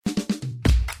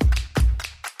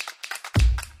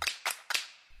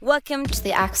Welcome to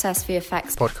the Access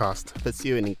VFX podcast,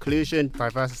 pursuing inclusion,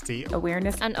 diversity,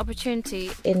 awareness and opportunity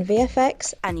in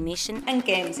VFX, animation and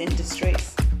games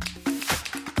industries.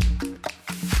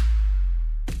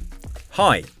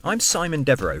 Hi, I'm Simon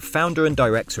Devereux, founder and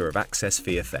director of Access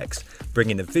VFX,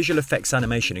 bringing the visual effects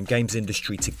animation and games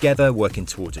industry together, working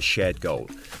towards a shared goal,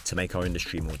 to make our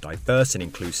industry more diverse and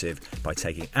inclusive by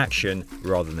taking action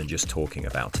rather than just talking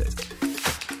about it.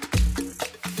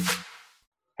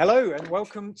 Hello and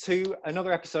welcome to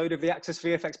another episode of the Access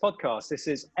VFX podcast. This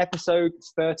is episode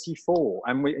 34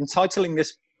 and we're entitling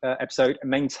this episode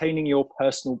Maintaining Your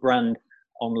Personal Brand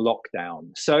on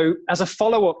Lockdown. So as a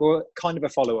follow-up, or kind of a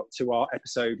follow-up to our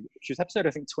episode, which was episode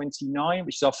I think 29,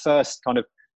 which is our first kind of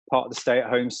part of the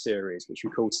stay-at-home series, which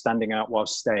we called Standing Out While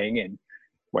Staying In,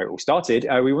 where it all started.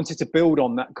 We wanted to build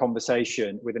on that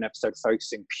conversation with an episode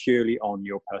focusing purely on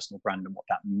your personal brand and what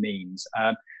that means.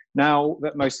 Now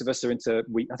that most of us are into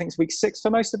I think it's week 6 for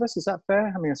most of us, is that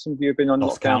fair? I mean, some of you have been on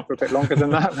lockdown for a bit longer than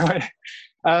that, right?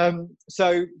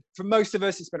 So for most of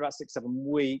us, it's been about 6-7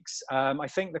 weeks. I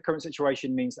think the current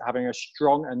situation means that having a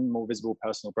strong and more visible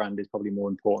personal brand is probably more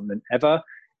important than ever,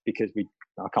 because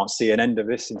I can't see an end of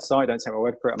this in sight. Don't take my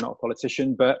word for it. I'm not a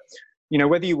politician, but you know,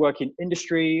 whether you work in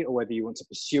industry or whether you want to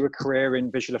pursue a career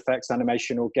in visual effects,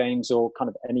 animation or games, or kind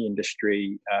of any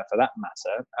industry for that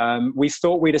matter, we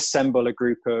thought we'd assemble a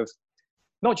group of,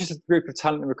 not just a group of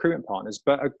talent and recruitment partners,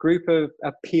 but a group of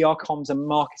PR, comms and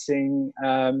marketing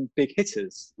big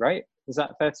hitters, right? Is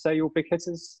that fair to say you're big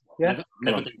hitters? Yeah.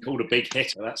 Never been called a big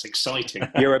hitter. That's exciting.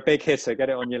 You're a big hitter. Get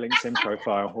it on your LinkedIn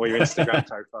profile or your Instagram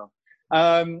profile.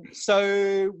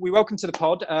 So we welcome to the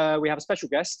pod. We have a special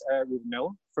guest, Reuben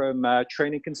Milne from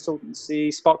training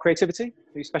consultancy Spark Creativity,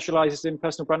 who specialises in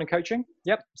personal brand and coaching.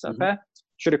 Yep, is that fair?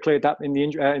 Should have cleared that in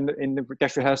the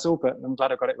guest rehearsal, but I'm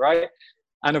glad I got it right.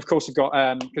 And of course, we've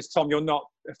got because Tom, you're not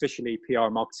officially PR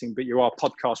marketing, but you are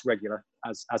podcast regular,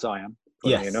 as I am,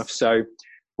 funnily enough. So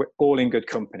we're all in good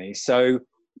company. So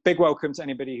big welcome to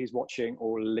anybody who's watching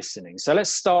or listening. So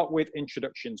let's start with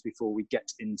introductions before we get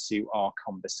into our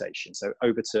conversation. So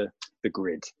over to the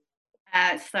grid.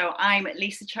 So I'm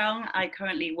Lisa Cheung. I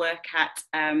currently work at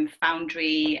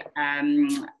Foundry and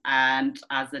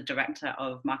as the Director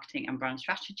of Marketing and Brand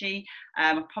Strategy.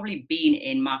 I've probably been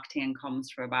in marketing and comms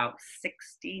for about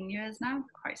 16 years now.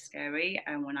 Quite scary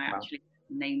when I actually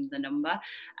named the number.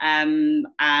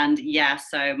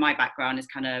 So my background is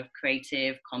kind of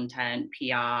creative, content,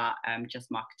 PR, just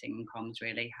marketing and comms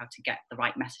really, how to get the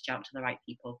right message out to the right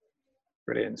people.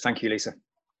 Brilliant. Thank you, Lisa.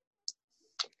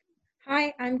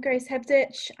 Hi, I'm Grace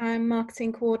Hebditch. I'm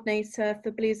marketing coordinator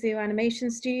for Blue Zoo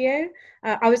Animation Studio.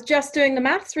 I was just doing the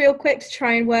maths real quick to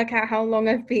try and work out how long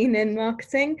I've been in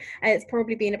marketing. It's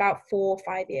probably been about 4 or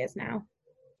 5 years now.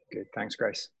 Good. Thanks,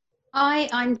 Grace. Hi,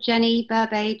 I'm Jenny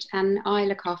Burbage and I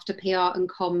look after PR and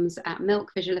comms at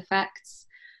Milk VFX.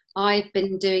 I've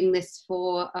been doing this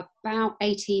for about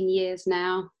 18 years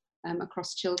now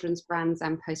across children's brands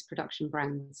and post-production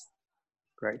brands.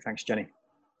 Great. Thanks, Jenny.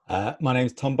 My name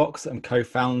is Tom Box. I'm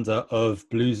co-founder of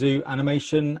Blue Zoo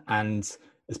Animation, and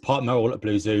as part of my role at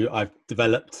Blue Zoo, I've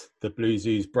developed the Blue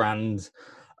Zoo's brand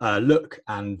look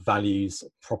and values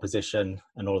proposition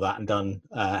and all of that, and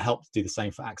helped do the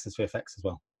same for Access VFX as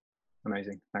well.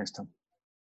 Amazing. Thanks, Tom.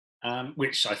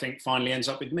 Which I think finally ends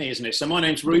up with me, isn't it? So my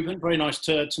name's Reuben. Very nice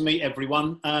to meet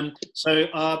everyone. I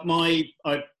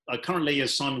currently,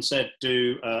 as Simon said,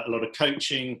 do a lot of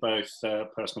coaching, both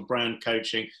personal brand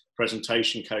coaching,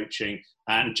 presentation coaching,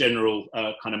 and general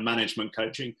kind of management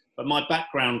coaching. But my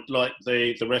background, like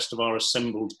the rest of our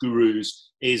assembled gurus,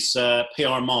 is PR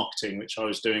and marketing, which I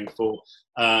was doing for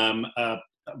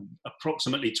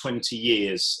approximately 20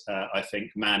 years, I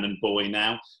think, man and boy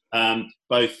now,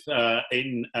 both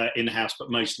in-house,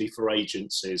 but mostly for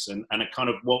agencies. And a kind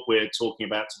of what we're talking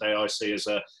about today, I see as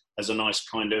a nice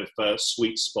kind of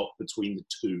sweet spot between the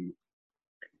two.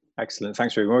 Excellent.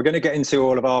 Thanks, Ruben. We're going to get into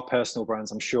all of our personal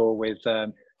brands, I'm sure, with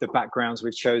the backgrounds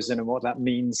we've chosen and what that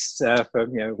means for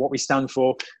what we stand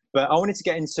for. But I wanted to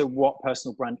get into what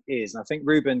personal brand is. And I think,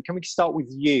 Ruben, can we start with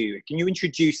you? Can you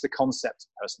introduce the concept of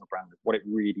personal brand, what it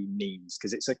really means?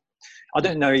 Because I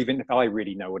don't know even if I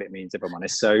really know what it means, if I'm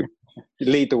honest. So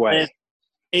lead the way.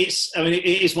 It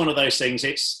is one of those things.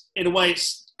 In a way,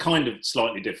 it's kind of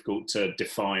slightly difficult to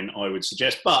define, I would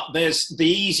suggest. But there's the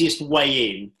easiest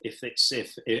way in,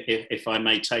 if I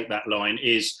may take that line,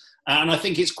 is, and I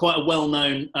think it's quite a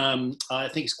well-known. I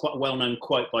think it's quite a well-known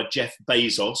quote by Jeff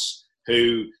Bezos,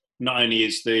 who not only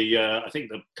is I think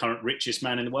the current richest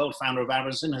man in the world, founder of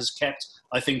Amazon, has kept,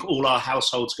 I think, all our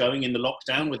households going in the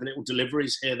lockdown with little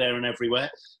deliveries here, there and everywhere.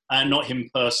 not him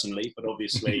personally, but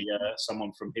obviously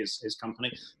someone from his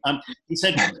company. He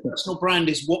said, personal brand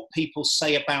is what people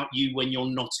say about you when you're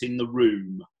not in the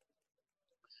room.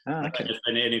 Okay. If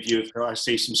any of you, I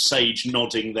see some sage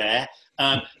nodding there.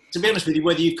 To be honest with you,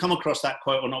 whether you've come across that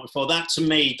quote or not before, that to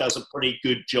me does a pretty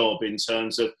good job in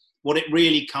terms of what it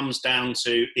really comes down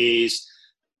to is,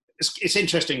 it's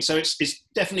interesting. So it's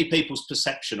definitely people's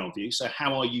perception of you. So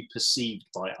how are you perceived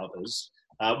by others?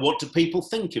 What do people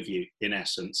think of you, in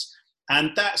essence?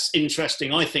 And that's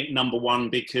interesting, I think, number one,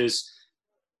 because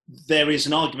there is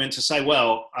an argument to say,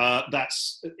 well,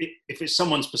 if it's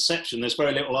someone's perception, there's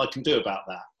very little I can do about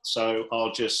that. So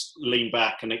I'll just lean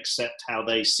back and accept how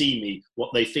they see me, what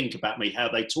they think about me, how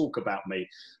they talk about me.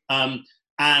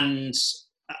 And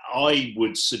I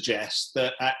would suggest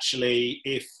that actually,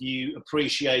 if you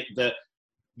appreciate that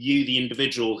you, the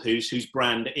individual whose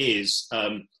brand is,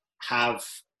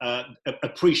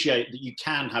 appreciate that you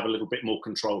can have a little bit more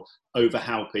control over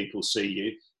how people see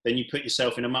you, then you put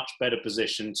yourself in a much better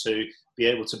position to be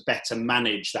able to better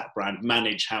manage that brand,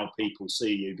 manage how people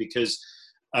see you. Because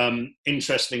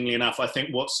interestingly enough, I think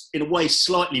what's in a way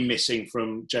slightly missing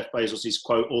from Jeff Bezos's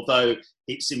quote, although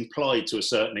it's implied to a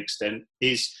certain extent,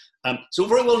 is so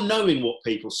very well knowing what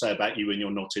people say about you when you're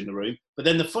not in the room. But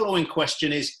then the following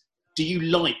question is, do you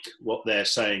like what they're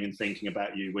saying and thinking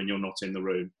about you when you're not in the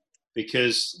room?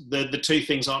 Because the two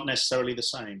things aren't necessarily the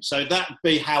same. So that'd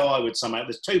be how I would sum up.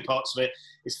 There's two parts of it.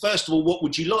 Is first of all, what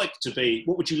would you like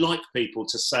people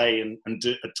to say and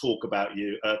do, talk about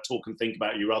you, talk and think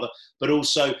about you rather? But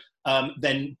also,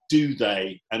 then do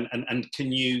they? And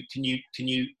can you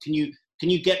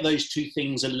get those two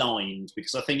things aligned?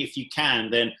 Because I think if you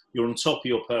can, then you're on top of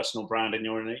your personal brand and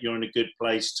you're in a good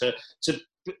place to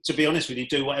be honest with you,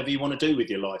 do whatever you want to do with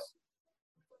your life.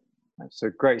 That's a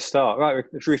great start. Right,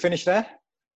 should we finish there?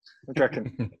 What do you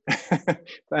reckon?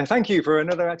 Thank you for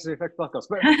another Access VFX podcast.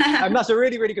 But that's a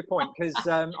really, really good point, because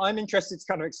I'm interested to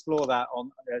kind of explore that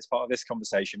as part of this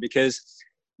conversation, because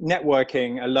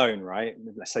networking alone, right?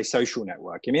 Let's say social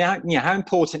networking. I mean, how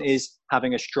important is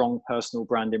having a strong personal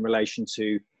brand in relation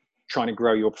to trying to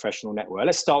grow your professional network?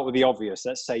 Let's start with the obvious.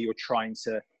 Let's say you're trying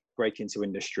to break into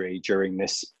industry during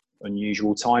this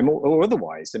unusual time or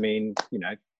otherwise. I mean,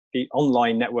 the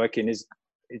online networking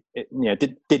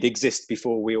did exist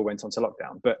before we all went onto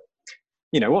lockdown. But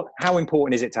how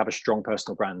important is it to have a strong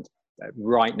personal brand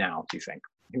right now, do you think?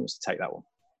 Who wants to take that one?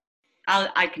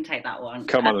 I can take that one.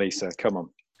 Come on, Lisa, come on.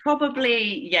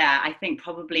 Probably, yeah, I think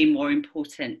probably more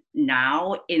important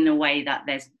now, in a way that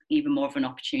there's even more of an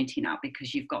opportunity now,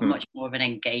 because you've got much more of an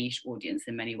engaged audience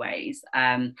in many ways.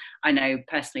 I know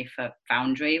personally for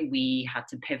Foundry, we had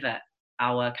to pivot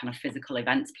our kind of physical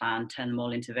events plan, turn them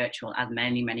all into virtual, as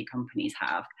many companies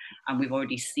have. And we've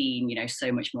already seen,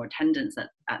 so much more attendance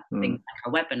at things like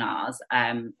our webinars,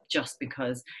 just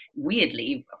because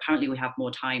weirdly, apparently we have more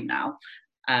time now,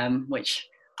 which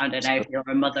I don't know if you're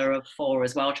a mother of 4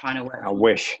 as well, trying to work. I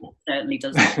wish. It certainly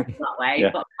doesn't work that way,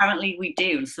 yeah. But apparently we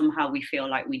do, and somehow we feel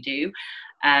like we do.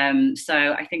 So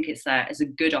I think it's a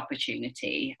good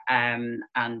opportunity, and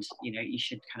you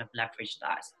should kind of leverage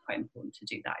that. It's quite important to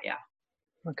do that, yeah.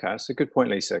 Okay, that's a good point,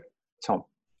 Lisa. Tom?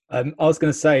 I was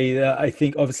going to say that I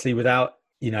think obviously without,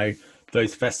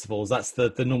 those festivals, that's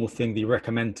the normal thing that you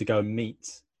recommend to go and meet.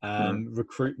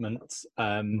 Recruitment,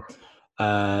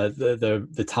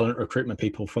 the talent recruitment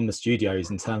people from the studios,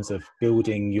 in terms of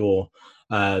building your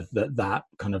that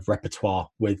kind of repertoire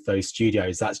with those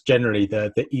studios. That's generally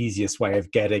the easiest way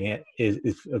of getting it, is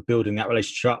of building that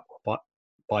relationship up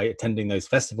by attending those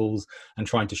festivals and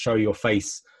trying to show your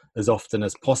face as often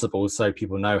as possible, so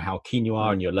people know how keen you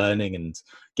are and you're learning and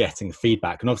getting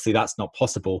feedback. And obviously that's not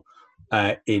possible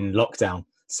in lockdown.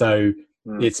 So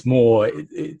it's more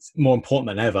important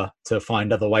than ever to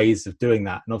find other ways of doing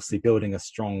that. And obviously building a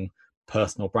strong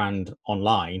personal brand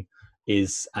online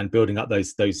and building up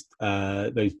those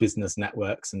business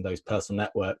networks and those personal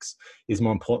networks is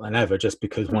more important than ever, just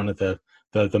because one of the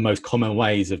most common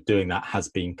ways of doing that has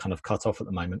been kind of cut off at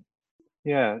the moment.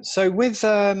 Yeah. So with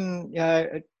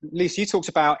Lisa, you talked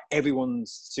about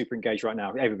everyone's super engaged right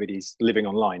now. Everybody's living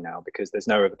online now because there's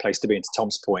no other place to be. And to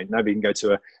Tom's point, nobody can go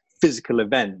to a physical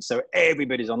event, so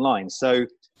everybody's online. So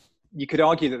you could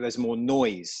argue that there's more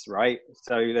noise, right?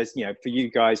 So there's, for you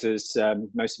guys, as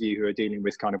most of you who are dealing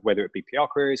with kind of whether it be PR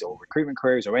queries or recruitment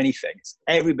queries or anything,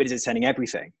 everybody's attending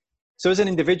everything. So as an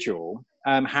individual,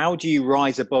 how do you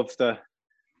rise above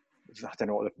I don't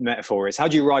know what the metaphor is. How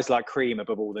do you rise like cream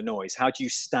above all the noise? How do you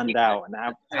stand out, and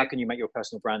how can you make your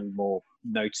personal brand more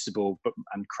noticeable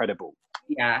and credible?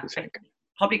 Yeah,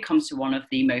 probably comes to one of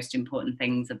the most important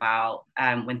things about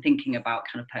when thinking about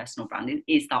kind of personal brand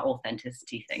is that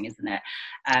authenticity thing, isn't it?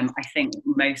 I think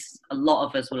a lot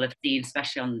of us will have seen,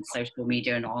 especially on social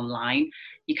media and online,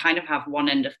 you kind of have one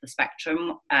end of the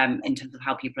spectrum in terms of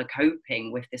how people are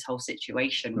coping with this whole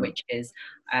situation, which is,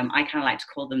 I kind of like to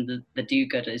call them the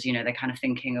do-gooders. You know, they're kind of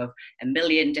thinking of a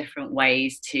million different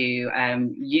ways to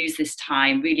use this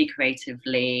time really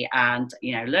creatively and,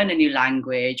 you know, learn a new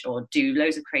language or do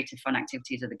loads of creative fun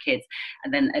activities with the kids.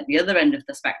 And then at the other end of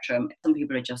the spectrum, some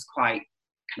people are just quite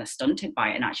kind of stunted by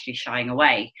it and actually shying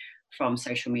away from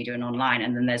social media and online.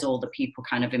 And then there's all the people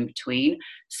kind of in between.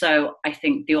 So I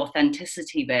think the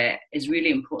authenticity bit is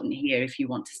really important here if you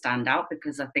want to stand out,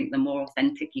 because I think the more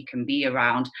authentic you can be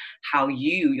around how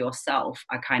you yourself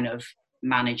are kind of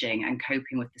managing and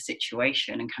coping with the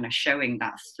situation and kind of showing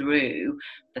that through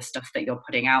the stuff that you're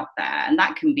putting out there. And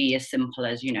that can be as simple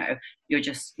as, you know, you're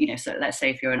just, you know, so let's say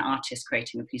if you're an artist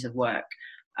creating a piece of work,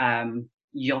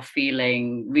 you're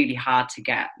feeling really hard to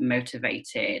get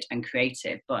motivated and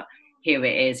creative, but here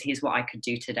it is, here's what I could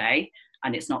do today.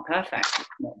 And it's not perfect,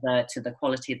 not to the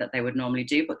quality that they would normally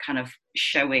do, but kind of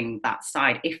showing that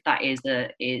side, if that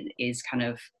is kind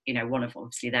of, you know, one of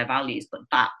obviously their values, but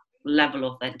that level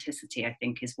of authenticity, I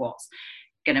think, is what's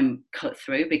going to cut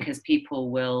through, because people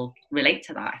will relate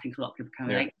to that. I think a lot of people can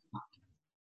relate to that.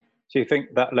 Do you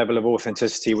think that level of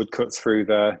authenticity would cut through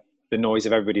the noise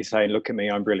of everybody saying, look at me,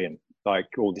 I'm brilliant, like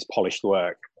all this polished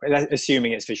work,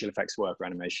 assuming it's visual effects work or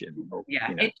animation? Or, yeah,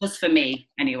 you know. It does for me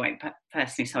anyway,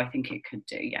 personally, so I think it could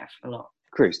do, yeah, for a lot.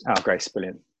 Grace,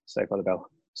 brilliant. Saved by the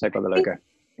bell, saved by the logo.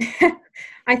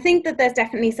 I think that there's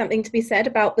definitely something to be said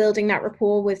about building that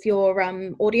rapport with your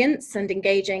audience and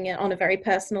engaging it on a very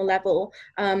personal level,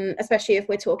 especially if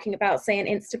we're talking about, say, an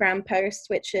Instagram post,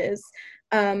 which is,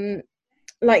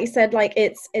 like you said, like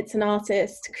it's an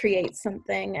artist creates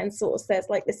something and sort of says,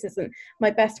 like, this isn't my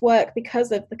best work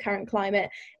because of the current climate.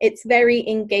 It's very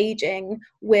engaging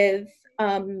with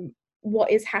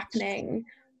what is happening,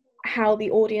 how the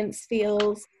audience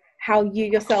feels, how you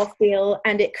yourself feel,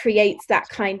 and it creates that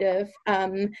kind of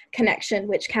connection,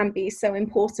 which can be so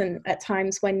important at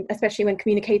times when, especially when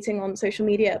communicating on social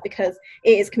media, because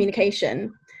it is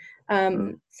communication.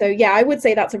 So yeah, I would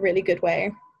say that's a really good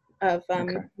way of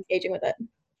engaging with it.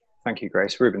 Thank you,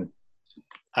 Grace. Reuben.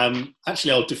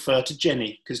 Actually, I'll defer to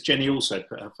Jenny, because Jenny also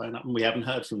put her phone up and we haven't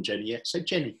heard from Jenny yet. So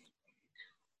Jenny.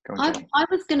 I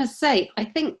was going to say, I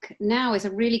think now is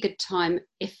a really good time,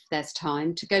 if there's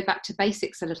time, to go back to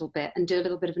basics a little bit and do a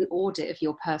little bit of an audit of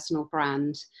your personal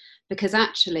brand, because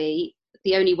actually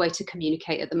the only way to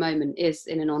communicate at the moment is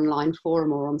in an online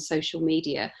forum or on social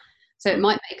media. So it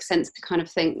might make sense to kind of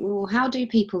think, well, how do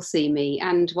people see me?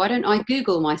 And why don't I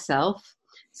Google myself,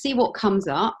 see what comes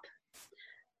up?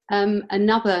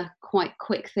 Another quite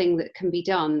quick thing that can be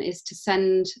done is to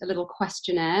send a little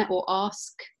questionnaire or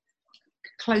ask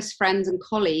close friends and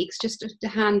colleagues, just a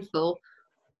handful,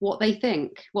 what they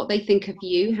think of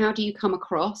you. How do you come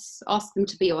across? Ask them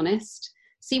to be honest.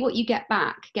 See what you get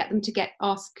back. Get them to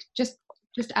ask just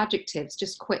adjectives,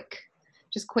 just quick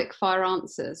fire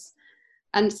answers.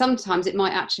 And sometimes it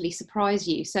might actually surprise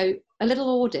you. So a little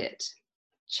audit.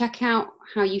 Check out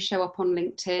how you show up on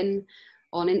LinkedIn,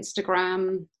 on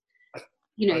Instagram,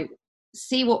 you know,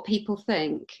 see what people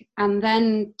think, and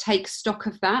then take stock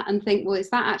of that and think, well, is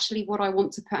that actually what I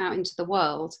want to put out into the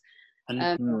world?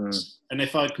 And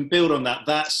if I can build on that,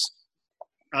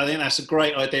 I think that's a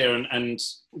great idea. And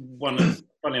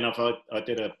funny enough, I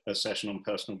did a session on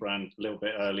personal brand a little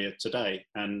bit earlier today,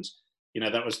 and you know,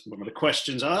 that was one of the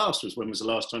questions I asked was, when was the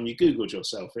last time you Googled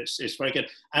yourself? It's very good.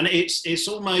 And it's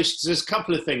almost, there's a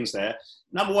couple of things there.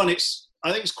 Number one,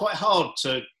 I think it's quite hard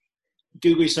to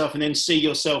Google yourself and then see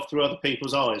yourself through other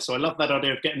people's eyes. So I love that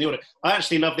idea of getting the audit. I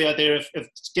actually love the idea of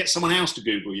get someone else to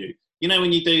Google you. You know,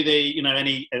 when you do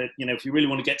if you really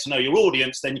want to get to know your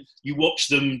audience, then you watch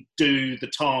them do the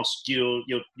task you're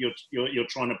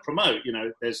trying to promote. You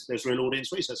know, there's real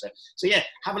audience research there. So yeah,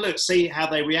 have a look, see how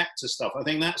they react to stuff. I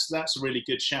think that's a really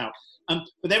good shout. But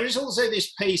there is also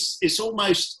this piece. It's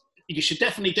almost, you should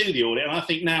definitely do the audit, and I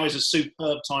think now is a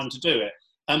superb time to do it.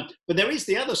 But there is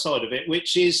the other side of it,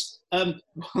 which is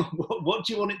what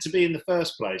do you want it to be in the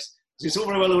first place? It's all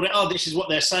very well audit. Oh, this is what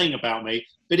they're saying about me,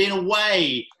 but in a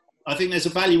way, I think there's a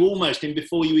value almost in,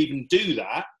 before you even do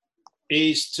that,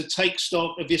 is to take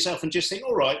stock of yourself and just think,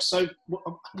 all right, so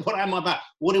what am I about?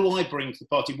 What do I bring to the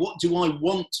party? What do I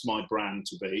want my brand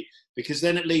to be? Because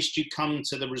then at least you come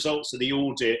to the results of the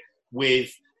audit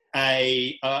with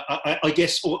I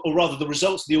guess, or rather the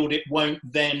results of the audit won't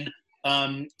then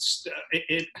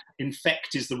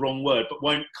infect is the wrong word, but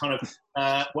won't kind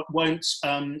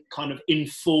of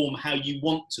inform how you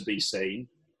want to be seen,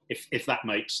 if that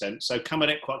makes sense. So come at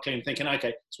it quite clean, thinking,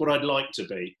 okay, it's what I'd like to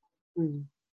be.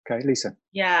 Okay, Lisa.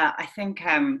 Yeah, I think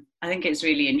it's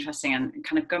really interesting, and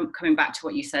kind of coming back to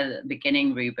what you said at the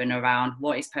beginning, Reuben, around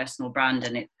what is personal brand,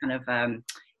 and it's kind of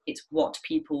it's what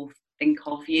people think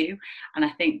of you. And I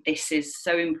think this is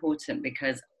so important,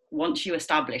 because once you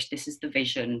establish this is the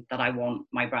vision that I want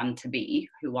my brand to be,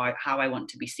 how I want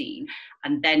to be seen,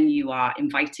 and then you are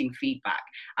inviting feedback.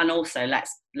 And also,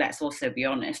 let's also be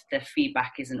honest, the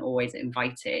feedback isn't always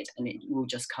invited, and it will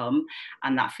just come,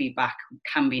 and that feedback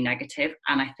can be negative.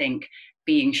 And I think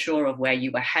being sure of where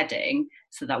you are heading,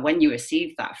 so that when you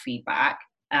receive that feedback,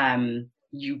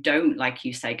 you don't, like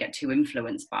you say, get too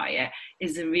influenced by it,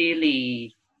 is a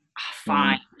really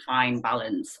fine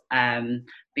balance,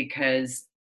 because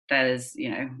there's,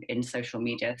 in social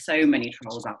media, so many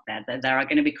trolls out there. There are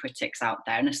going to be critics out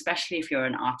there, and especially if you're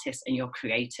an artist and you're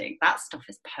creating, that stuff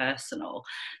is personal.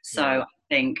 So I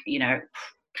think,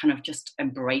 kind of just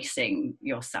embracing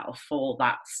yourself for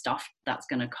that stuff that's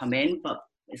going to come in. But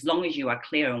as long as you are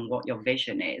clear on what your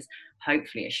vision is,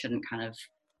 hopefully it shouldn't kind of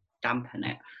dampen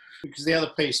it. Because the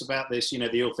other piece about this,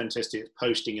 the authenticity of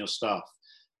posting your stuff.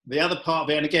 The other part of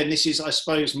it, and again, this is, I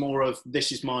suppose,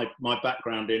 this is my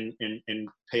background in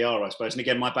PR, I suppose. And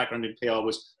again, my background in PR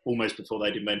was almost before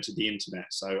they'd invented the internet,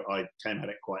 so I came at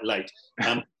it quite late.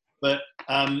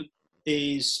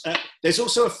 There's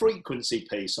also a frequency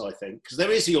piece, I think, because there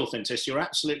is the authenticity. You're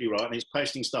absolutely right, and it's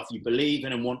posting stuff you believe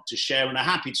in and want to share and are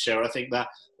happy to share. I think that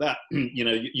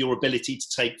your ability to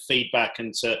take feedback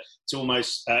and to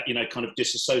almost kind of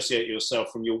disassociate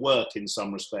yourself from your work in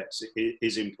some respects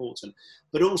is important.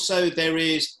 But also there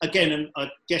is, again, and I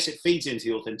guess it feeds into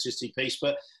the authenticity piece,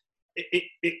 but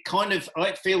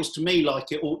it feels to me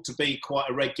like it ought to be quite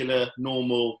a regular,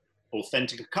 normal,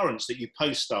 authentic occurrence that you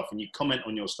post stuff and you comment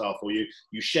on your stuff, or you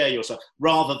share your stuff,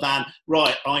 rather than,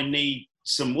 right, I need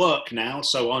some work now,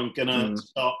 so I'm gonna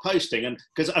start posting. And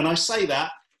I say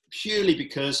that purely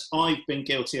because I've been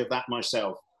guilty of that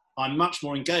myself. I'm much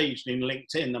more engaged in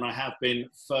LinkedIn than I have been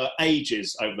for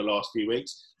ages over the last few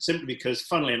weeks, simply because,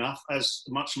 funnily enough, as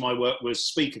much of my work was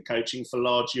speaker coaching for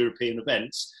large European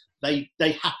events, they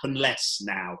happen less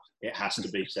now, it has to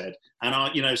be said.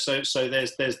 And so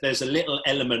there's a little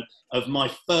element of my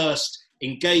first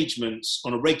engagements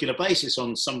on a regular basis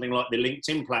on something like the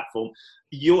LinkedIn platform.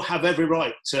 You'll have every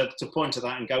right to point to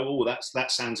that and go, oh,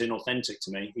 that sounds inauthentic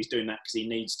to me. He's doing that because he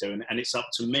needs to, and it's up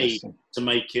to me to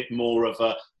make it more of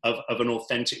an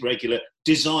authentic, regular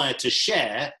desire to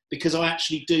share, because I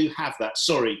actually do have that.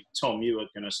 Sorry, Tom, you were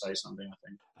going to say something, I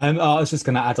think. I was just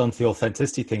going to add on to the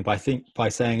authenticity thing by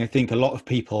saying I think a lot of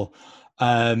people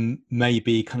may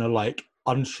be kind of like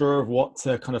unsure of what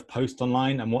to kind of post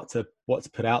online and what to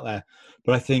put out there.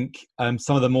 But I think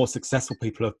some of the more successful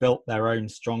people who have built their own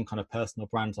strong kind of personal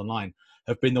brands online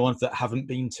have been the ones that haven't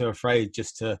been too afraid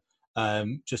just to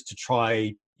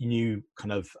try new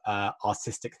kind of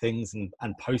artistic things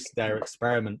and post their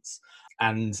experiments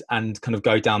and kind of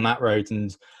go down that road.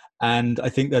 And I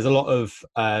think there's a lot of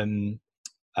kind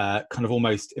of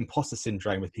almost imposter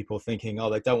syndrome with people thinking, oh,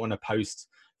 they don't want to post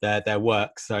their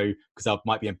work, so because I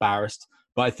might be embarrassed.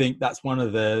 But I think that's one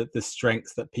of the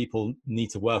strengths that people need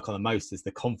to work on the most, is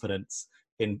the confidence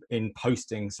in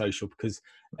posting social, because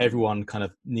everyone kind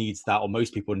of needs that, or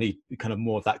most people need kind of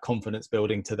more of that confidence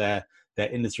building to their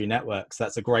industry networks.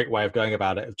 That's a great way of going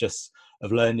about it,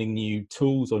 of learning new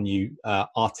tools or new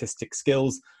artistic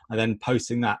skills, and then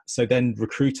posting that. So then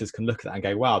recruiters can look at that and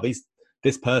go, wow,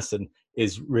 this person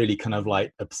is really kind of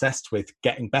like obsessed with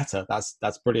getting better.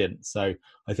 That's brilliant. So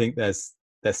I think there's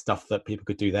stuff that people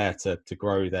could do there to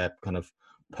grow their kind of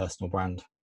personal brand.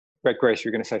 Grace,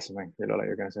 you're going to say something. You look like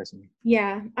you're going to say something.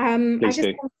 Yeah, I just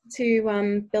wanted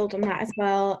to build on that as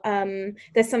well.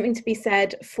 There's something to be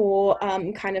said for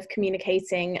kind of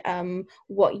communicating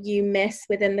what you miss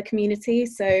within the community.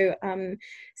 So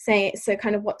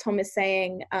kind of what Tom is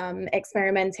saying,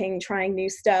 experimenting, trying new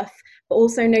stuff, but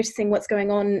also noticing what's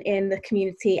going on in the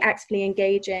community, actively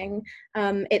engaging.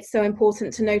 It's so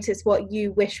important to notice what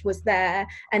you wish was there,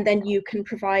 and then you can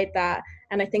provide that.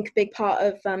 And I think a big part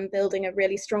of building a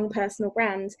really strong personal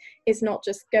brand is not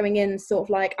just going in sort of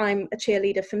like, I'm a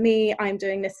cheerleader for me, I'm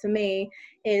doing this for me,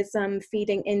 is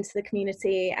feeding into the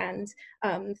community and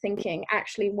thinking,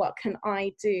 actually, what can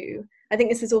I do? I think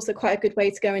this is also quite a good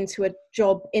way to go into a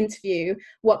job interview.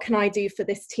 What can I do for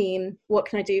this team? What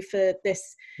can I do for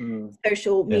this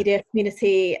social media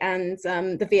community and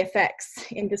the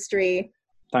VFX industry?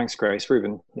 Thanks, Grace.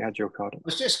 Reuben, you had your card. I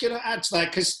was just going to add to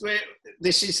that because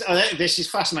this is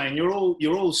fascinating. You're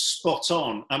all spot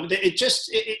on.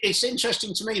 It's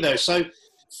interesting to me though. So,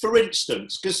 for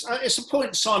instance, because it's a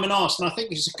point Simon asked, and I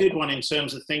think it's a good one in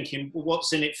terms of thinking, well,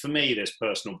 what's in it for me, this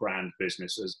personal brand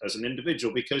business as an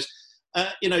individual? Because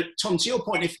Tom, to your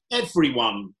point, if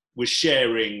everyone was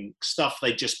sharing stuff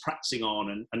they're just practicing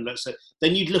on, and let's say,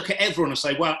 then you'd look at everyone and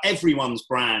say, well, everyone's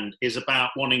brand is about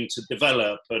wanting to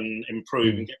develop and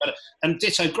improve and get better. And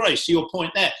ditto, Grace, to your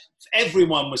point there, if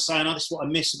everyone was saying, oh, this is what I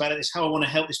miss about it, this is how I want to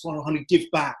help, this is what I want to give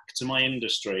back to my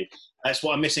industry, that's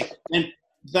what I'm missing, then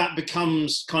that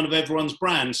becomes kind of everyone's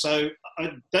brand. So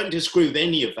I don't disagree with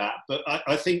any of that, but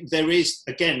I think there is,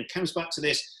 again, comes back to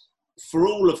this, for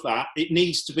all of that, it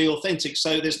needs to be authentic.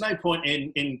 So there's no point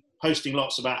in posting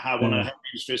lots about how I want to help the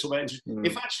industry. It's all about industry.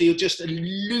 If actually you're just a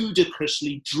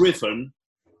ludicrously driven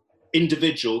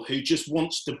individual who just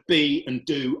wants to be and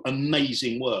do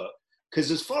amazing work,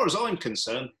 because as far as I'm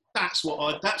concerned, that's what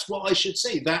I should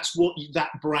see. That's what that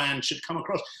brand should come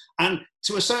across. And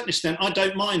to a certain extent, I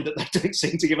don't mind that they don't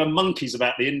seem to give a monkeys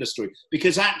about the industry,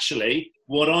 because actually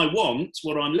what I'm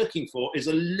looking for is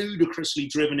a ludicrously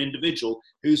driven individual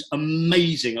who's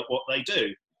amazing at what they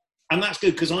do. And that's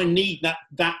good, because I need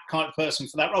that kind of person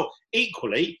for that role.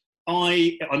 Equally,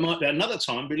 I might at another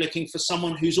time be looking for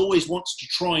someone who's always wants to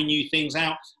try new things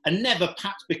out and never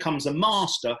perhaps becomes a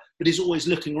master, but is always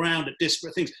looking around at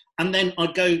disparate things. And then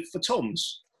I'd go for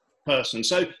Tom's person.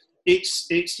 So it's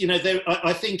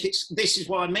I think this is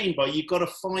what I mean by you've got to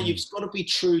find, you've got to be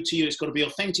true to you. It's got to be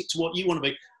authentic to what you want to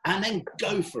be, and then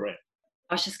go for it.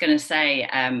 I was just going to say,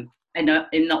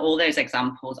 in all those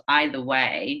examples, either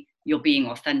way, you're being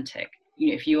authentic.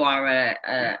 If you are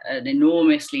an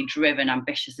enormously driven,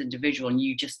 ambitious individual and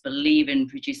you just believe in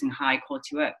producing high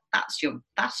quality work, that's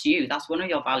you. That's one of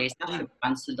your values. That's your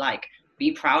brand. So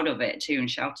be proud of it too and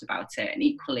shout about it. And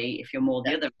equally, if you're more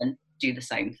the other one, do the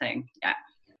same thing. Yeah.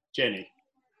 Jenny.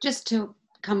 Just to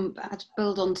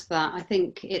build onto that, I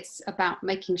think it's about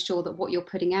making sure that what you're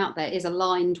putting out there is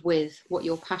aligned with what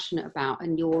you're passionate about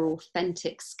and your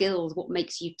authentic skills, what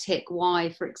makes you tick,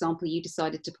 why, for example, you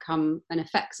decided to become an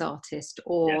effects artist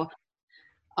or,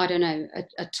 I don't know,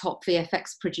 a top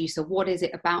VFX producer. What is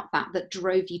it about that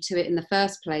drove you to it in the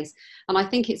first place? And I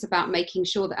think it's about making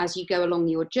sure that as you go along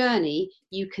your journey,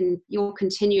 you're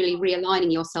continually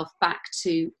realigning yourself back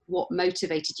to what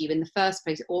motivated you in the first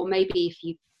place, or maybe if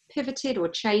you pivoted or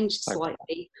changed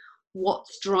slightly,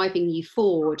 what's driving you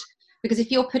forward. Because if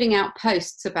you're putting out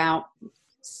posts about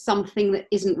something that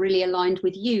isn't really aligned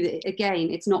with you, again,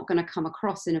 it's not going to come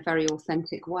across in a very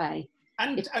authentic way.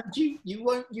 And you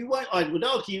won't, I would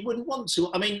argue you wouldn't want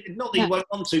to. I mean, not that you won't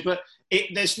want to, but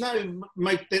there's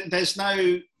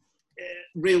no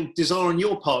real desire on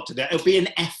your part to that. It'll be an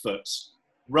effort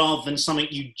rather than something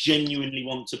you genuinely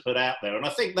want to put out there. And I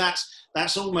think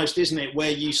that's almost, isn't it,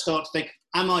 where you start to think,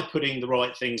 am I putting the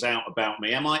right things out about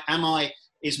me?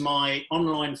 Is my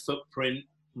online footprint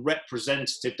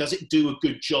representative? Does it do a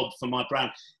good job for my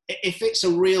brand? If it's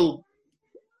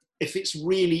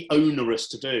really onerous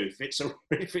to do,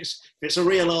 if it's a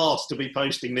real arse to be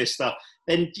posting this stuff,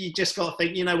 then you just got to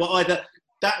think, you know what, either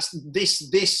that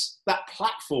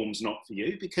platform's not for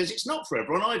you, because it's not for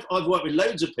everyone. I've worked with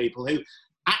loads of people who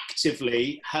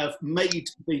actively have made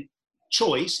the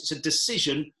choice, it's a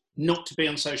decision not to be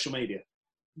on social media.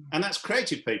 And that's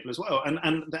creative people as well.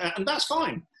 And that's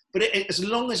fine. But as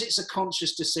long as it's a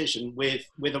conscious decision with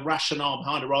a rationale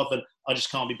behind it, rather than I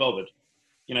just can't be bothered.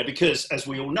 Because as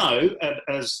we all know,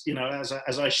 as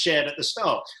I shared at the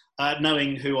start,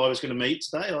 knowing who I was going to meet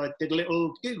today, I did a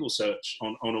little Google search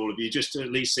on all of you, just to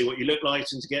at least see what you look like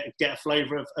and to get a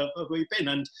flavour of where you've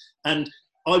been. And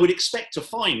I would expect to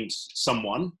find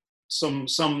someone, some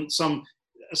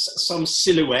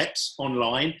silhouette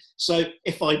online. So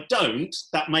if I don't,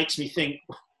 that makes me think,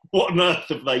 what on earth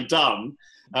have they done?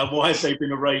 Why have they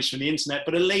been erased from the internet?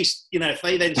 But at least, if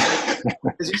they then say,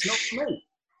 because it's not for me.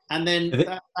 And then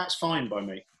that's fine by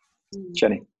me.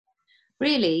 Jenny.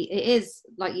 Really, it is,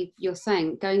 like you're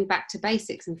saying, going back to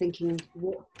basics and thinking,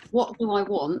 what do I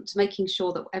want? Making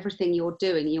sure that everything you're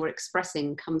doing, you're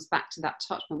expressing, comes back to that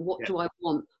touch point. What do I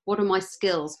want? What are my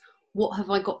skills? What have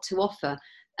I got to offer?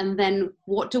 And then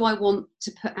what do I want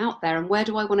to put out there? And where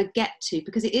do I want to get to?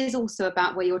 Because it is also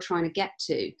about where you're trying to get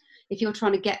to. If you're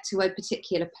trying to get to a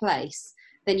particular place,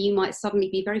 then you might suddenly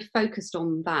be very focused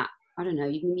on that. I don't know,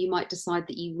 you might decide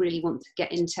that you really want to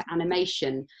get into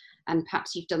animation, and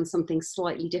perhaps you've done something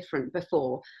slightly different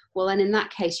before. Well, then in that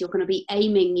case, you're going to be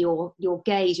aiming your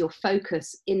gaze, your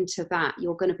focus into that.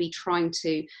 You're going to be trying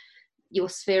to, your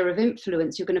sphere of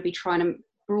influence, you're going to be trying to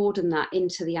broaden that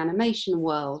into the animation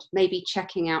world, maybe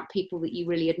checking out people that you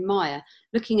really admire,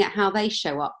 looking at how they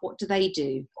show up, what do they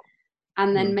do?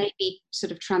 And then maybe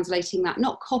sort of translating that,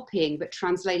 not copying, but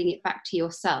translating it back to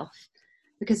yourself.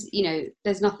 Because, you know,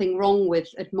 there's nothing wrong with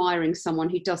admiring someone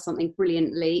who does something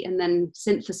brilliantly and then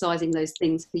synthesizing those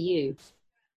things for you.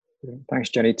 Thanks,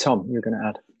 Jenny. Tom, you're going to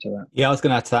add to that. Yeah, I was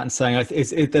going to add to that and saying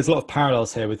there's a lot of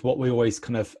parallels here with what we always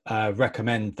kind of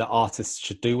recommend that artists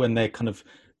should do when they're kind of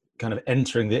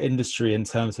entering the industry, in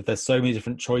terms of there's so many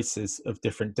different choices of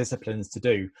different disciplines to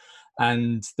do.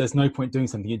 And there's no point doing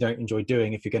something you don't enjoy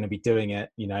doing if you're going to be doing it,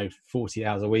 you know, 40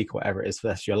 hours a week or whatever it is for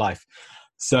the rest of your life.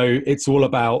 So it's all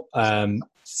about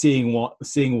seeing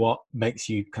what makes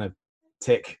you kind of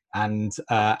tick and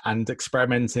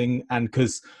experimenting. And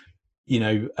because, you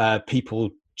know,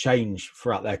 people change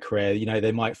throughout their career, you know,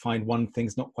 they might find one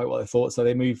thing's not quite what they thought, so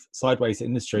they move sideways in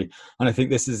industry. And I think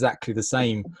this is exactly the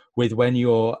same with when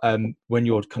you're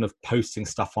kind of posting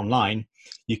stuff online.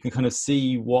 You can kind of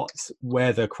see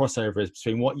where the crossover is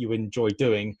between what you enjoy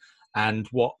doing and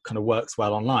what kind of works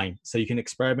well online. So you can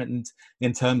experiment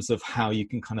in terms of how you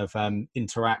can kind of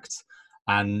interact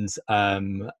and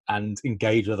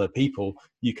engage with other people.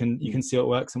 You can see what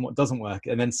works and what doesn't work,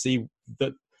 and then see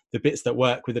that the bits that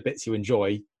work with the bits you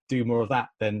enjoy, do more of that.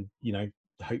 Then, you know,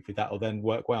 hopefully that will then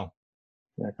work well.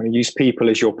 Yeah, kind of use people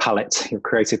as your palette, your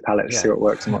creative palette, to see what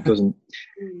works and what doesn't.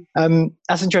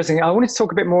 That's interesting. I wanted to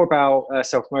talk a bit more about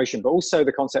self-promotion, but also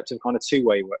the concept of kind of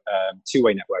two-way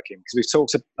networking, because we've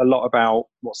talked a lot about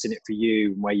what's in it for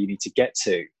you and where you need to get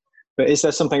to. But is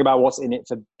there something about what's in it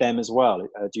for them as well?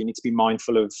 Do you need to be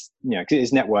mindful of, you know, because it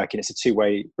is networking, it's a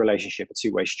two-way relationship, a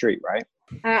two-way street, right?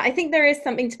 I think there is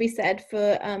something to be said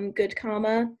for good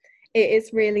karma. It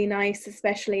is really nice,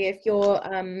 especially if you're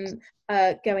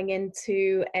going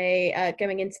into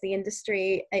the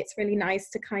industry. It's really nice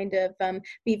to kind of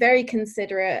be very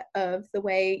considerate of the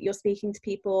way you're speaking to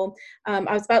people. I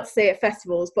was about to say at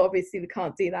festivals, but obviously we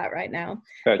can't do that right now.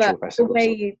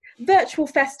 Virtual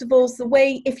festivals, the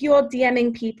way if you're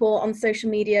DMing people on social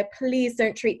media, please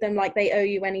don't treat them like they owe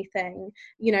you anything.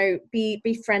 You know, be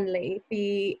friendly,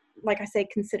 be, like I say,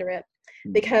 considerate,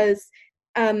 because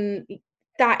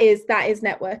that is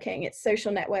networking. It's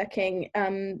social networking.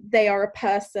 They are a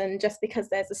person. Just because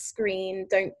there's a screen,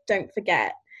 don't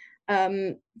forget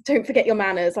your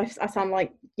manners. I sound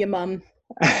like your mum,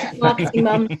 marketing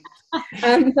mum.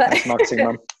 Marketing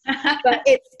mum. But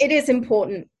it is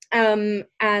important. And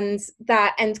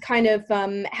kind of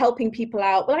helping people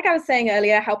out. Well, like I was saying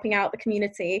earlier, helping out the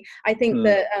community. I think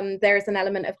that there is an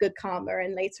element of good karma,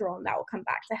 and later on that will come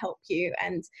back to help you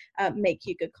and make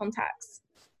you good contacts.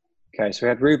 Okay, so we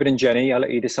had Reuben and Jenny. I'll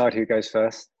let you decide who goes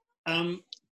first.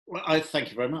 Well, I thank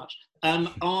you very much. I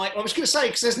was going to say,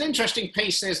 because there's an interesting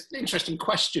piece, there's an interesting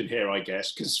question here, I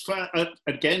guess, because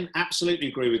again, absolutely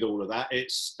agree with all of that.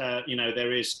 It's, you know,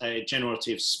 there is a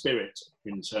generosity of spirit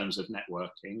in terms of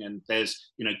networking, and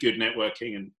there's, you know, good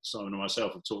networking, and Simon and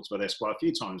myself have talked about this quite a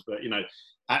few times, but, you know,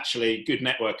 actually good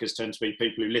networkers tend to be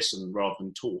people who listen rather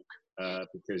than talk.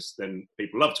 Because then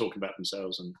people love talking about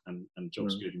themselves, and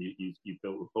job's good, and you've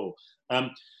built rapport.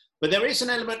 But there is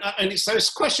an element, and it's a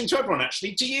question to everyone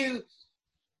actually. Do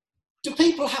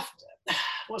people have?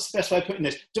 What's the best way of putting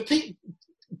this? Do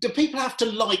people have to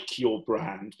like your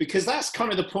brand? Because that's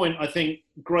kind of the point I think,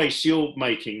 Grace, you're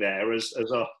making there as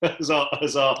our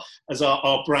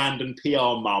brand and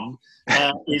PR mum,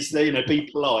 is that, you know, be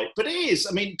polite. But it is,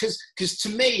 I mean, because to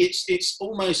me it's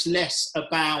almost less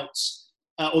about.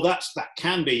 Or that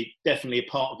can be definitely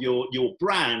a part of your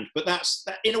brand, but that's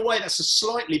in a way that's a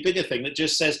slightly bigger thing that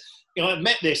just says, you know, I've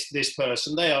met this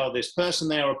person, they are this person,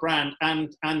 they are a brand,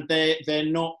 and they're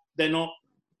not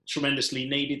tremendously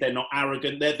needy, they're not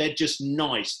arrogant, they're just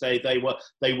nice, they were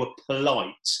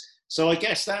polite. So I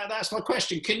guess that's my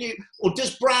question. Can you, or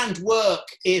does brand work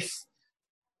if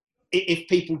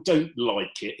people don't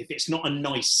like it, if it's not a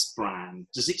nice brand?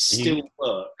 Does it still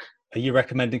work? Are you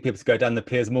recommending people to go down the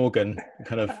Piers Morgan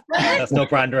kind of, that's not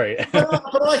brand route?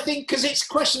 but I think, because it's a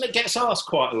question that gets asked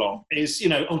quite a lot, is, you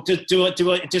know,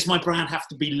 does my brand have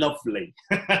to be lovely?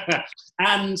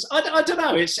 And I don't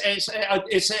know,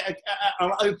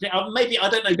 I'll open it. Maybe, I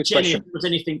don't know, Jenny, if there was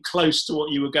anything close to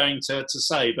what you were going to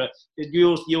say, but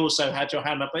you also had your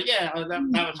hand up, but yeah,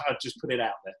 I'd just put it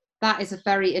out there. That is a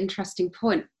very interesting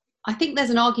point. I think there's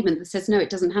an argument that says, no,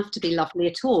 it doesn't have to be lovely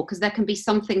at all, because there can be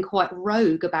something quite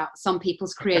rogue about some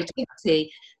people's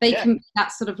creativity. They can be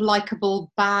that sort of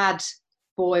likable bad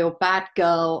boy or bad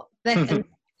girl. And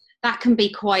that can be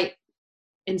quite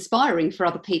inspiring for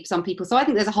other people, some people. So I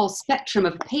think there's a whole spectrum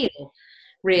of appeal,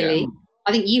 really.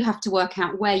 I think you have to work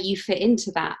out where you fit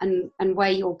into that and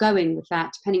where you're going with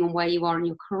that, depending on where you are in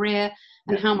your career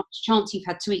and how much chance you've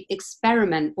had to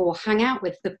experiment or hang out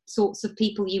with the sorts of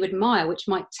people you admire, which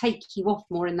might take you off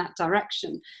more in that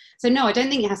direction. So no, I don't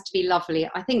think it has to be lovely.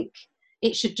 I think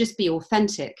it should just be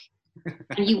authentic.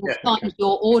 And you will find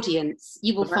your audience.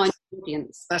 You will find your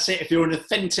audience. That's it. If you're an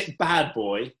authentic bad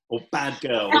boy or bad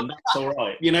girl, then that's all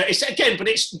right. You know, it's again, but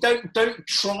it's don't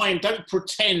try and don't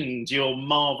pretend you're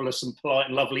marvelous and polite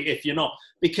and lovely if you're not,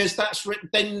 because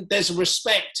then there's a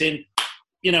respect in,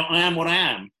 you know, I am what I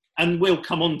am, and we'll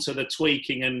come on to the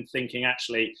tweaking and thinking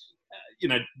actually. You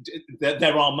know,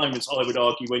 there are moments, I would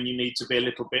argue, when you need to be a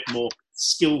little bit more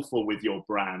skillful with your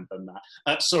brand than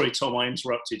that. Sorry, Tom, I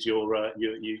interrupted your.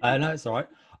 No, it's all right.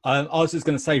 I was just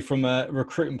going to say, from a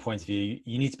recruitment point of view,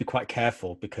 you need to be quite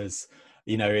careful because,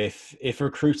 you know, if a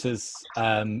recruiter's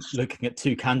looking at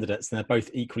two candidates and they're both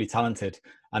equally talented,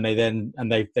 and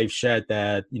they've shared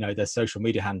their, you know, their social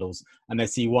media handles, and they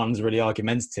see one's really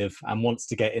argumentative and wants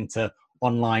to get into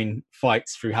online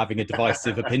fights through having a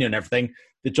divisive opinion and everything,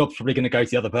 the job's probably going to go to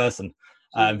the other person,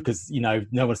 because, you know,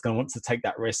 no one's going to want to take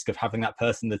that risk of having that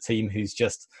person in the team who's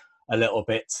just a little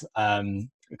bit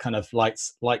kind of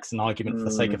likes an argument for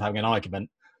the sake of having an argument.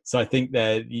 So I think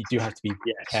that you do have to be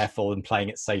careful in playing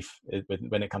it safe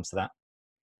when it comes to that.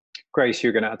 Grace,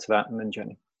 you're going to add to that, and then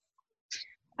Jenny.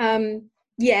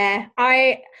 Yeah,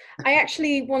 I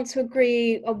actually want to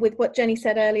agree with what Jenny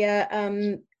said earlier.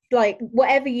 Like,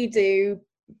 whatever you do,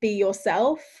 be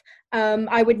yourself.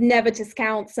 I would never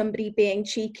discount somebody being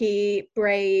cheeky,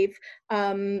 brave,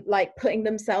 like putting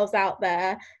themselves out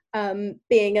there,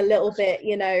 being a little bit,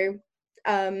 you know,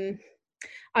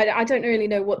 I don't really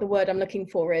know what the word I'm looking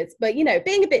for is, but, you know,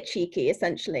 being a bit cheeky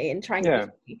essentially and trying to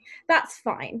be, that's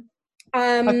fine.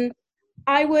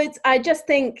 I just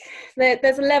think that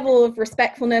there's a level of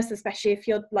respectfulness, especially if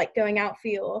you're like going out for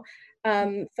your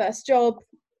first job.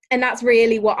 And that's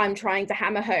really what I'm trying to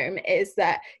hammer home, is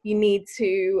that you need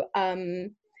to,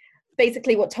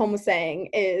 basically what Tom was saying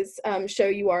is show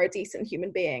you are a decent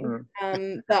human being.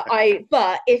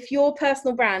 But if your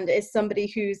personal brand is somebody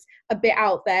who's a bit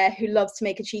out there, who loves to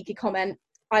make a cheeky comment,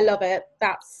 I love it.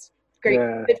 That's great.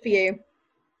 Yeah. Good for you.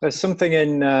 There's something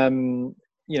in,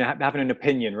 you know, having an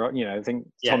opinion, right? You know, I think,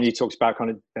 Tom, you talked about kind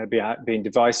of being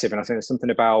divisive. And I think there's something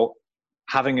about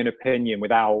having an opinion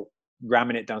without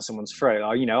ramming it down someone's throat.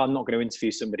 Like, you know, I'm not going to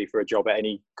interview somebody for a job at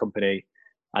any company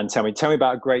and tell me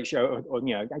about a great show, or,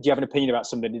 you know, do you have an opinion about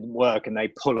something that didn't work, and they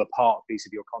pull apart a piece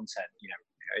of your content, you know,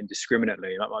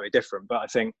 indiscriminately. That might be different, but I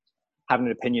think having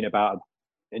an opinion about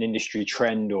an industry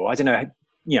trend, or I don't know,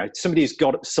 you know, somebody who's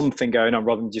got something going on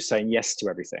rather than just saying yes to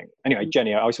everything. Anyway,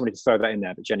 Jenny, I just wanted to throw that in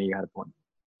there, but Jenny, you had a point.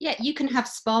 Yeah, you can have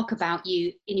spark about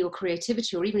you in your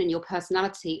creativity or even in your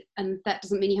personality, and that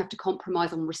doesn't mean you have to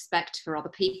compromise on respect for other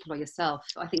people or yourself.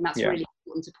 I think that's really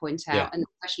important to point out, and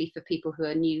especially for people who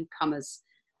are newcomers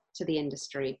to the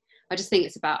industry. I just think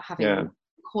it's about having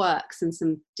quirks and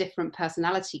some different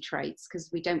personality traits, because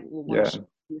we don't all want to show up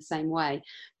in the same way.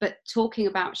 But talking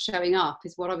about showing up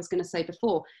is what I was going to say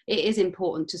before. It is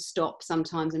important to stop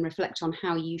sometimes and reflect on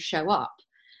how you show up.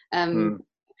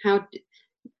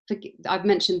 I've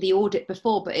mentioned the audit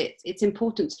before, but it's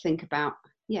important to think about,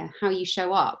 how you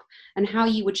show up and how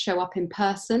you would show up in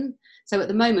person. So at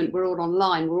the moment, we're all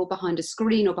online, we're all behind a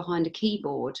screen or behind a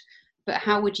keyboard, but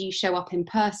how would you show up in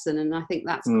person? And I think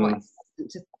that's quite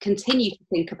important to continue to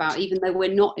think about, even though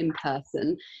we're not in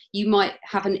person. You might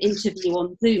have an interview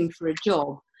on Zoom for a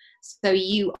job, so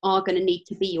you are going to need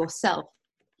to be yourself.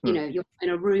 You know, you're in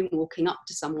a room walking up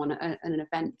to someone at an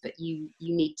event, but you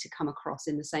need to come across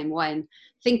in the same way and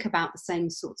think about the same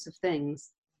sorts of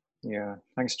things. Yeah,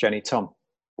 thanks, Jenny. Tom?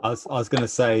 I was going to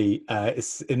say,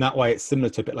 it's in that way, it's similar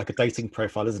to a bit like a dating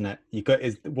profile, isn't it?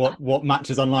 What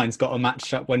matches online's got to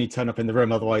match up when you turn up in the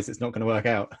room, otherwise it's not going to work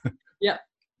out. Yeah,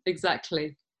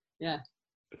 exactly. Yeah.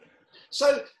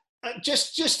 So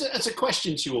just as a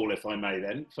question to you all, if I may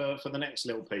then, for the next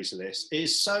little piece of this,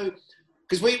 is so...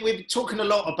 Because we've been talking a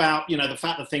lot about, you know, the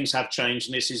fact that things have changed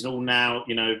and this is all now,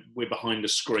 you know, we're behind a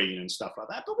screen and stuff like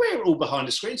that, but we're all behind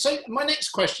a screen. So my next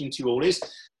question to you all is,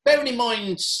 bearing in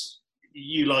mind,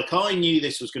 you like I knew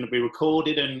this was going to be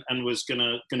recorded and was going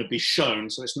to be shown,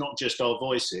 so it's not just our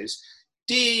voices.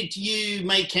 Did you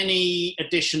make any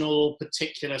additional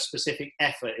particular specific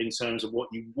effort in terms of what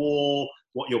you wore,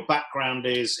 what your background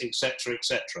is, etc.,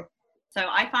 etc.? So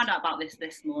I found out about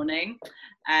this morning,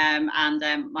 and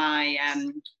my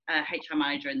HR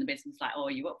manager in the business was like, "Oh,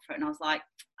 are you up for it?" And I was like,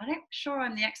 "I'm not sure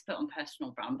I'm the expert on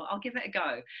personal brand, but I'll give it a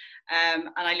go." And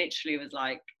I literally was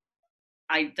like,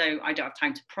 I don't have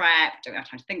time to prep, don't have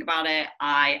time to think about it.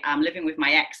 I am living with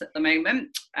my ex at the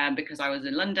moment because I was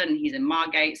in London and he's in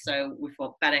Margate, so we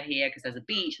thought better here because there's a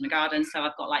beach and a garden. So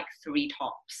I've got like 3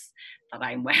 tops that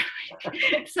I'm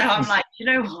wearing. So I'm like, you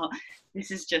know what? This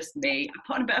is just me. I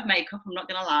put on a bit of makeup, I'm not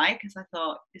going to lie, because I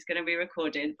thought it's going to be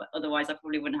recorded, but otherwise I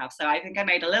probably wouldn't have. So I think I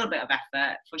made a little bit of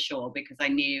effort for sure, because I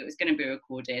knew it was going to be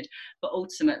recorded. But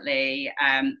ultimately,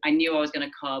 I knew I was going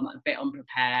to come a bit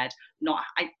unprepared.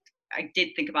 I did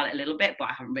think about it a little bit, but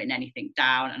I haven't written anything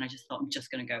down, and I just thought I'm just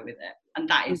going to go with it. And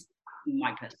that is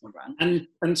my personal brand.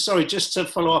 And sorry, just to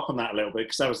follow up on that a little bit,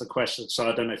 because that was the question. So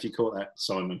I don't know if you caught that,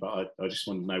 Simon, but I just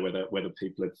wanted to know whether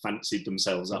people had fancied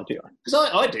themselves up. Because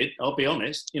I did, I'll be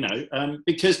honest, you know,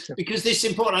 because this is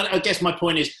important. I guess my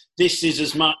point is, this is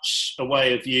as much a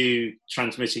way of you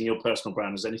transmitting your personal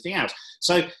brand as anything else.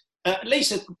 So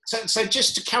Lisa, so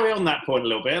just to carry on that point a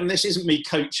little bit, and this isn't me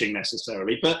coaching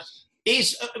necessarily, but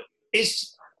is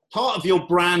part of your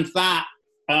brand that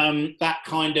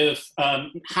kind of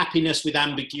happiness with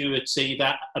ambiguity,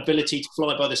 that ability to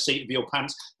fly by the seat of your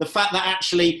pants, the fact that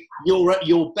actually you're at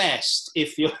your best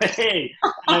if you're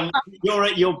you're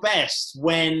at your best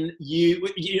when you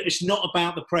it's not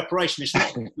about the preparation, it's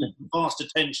not vast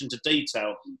attention to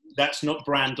detail. That's not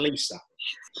brand Lisa.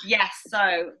 Yes,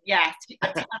 so yes, to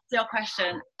answer your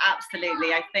question,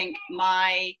 absolutely. I think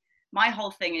my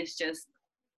whole thing is just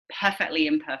perfectly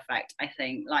imperfect. I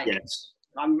think, like, yes.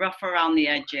 I'm rough around the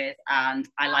edges and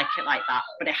I like it like that,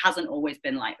 but it hasn't always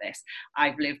been like this.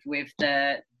 I've lived with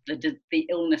the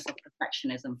illness of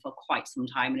perfectionism for quite some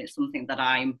time, and it's something that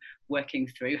I'm working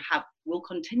through, will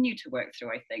continue to work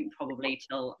through, I think, probably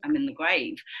till I'm in the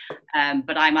grave.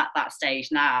 But I'm at that stage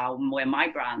now where my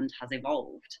brand has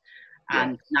evolved,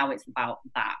 and now it's about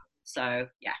that. So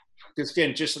yeah. Because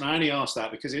again, and I only asked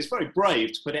that because it's very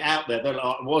brave to put it out there.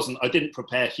 I didn't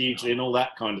prepare hugely and all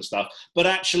that kind of stuff, but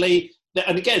actually,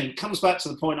 and again, it comes back to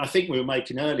the point I think we were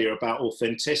making earlier about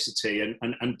authenticity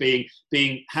and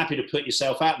being happy to put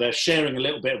yourself out there, sharing a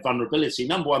little bit of vulnerability.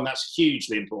 Number one, that's a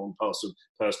hugely important part of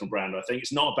personal brand. I think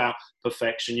it's not about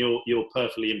perfection. You're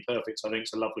perfectly imperfect. I think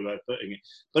it's a lovely way of putting it.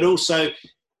 But also,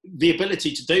 the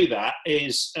ability to do that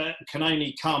can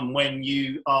only come when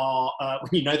you are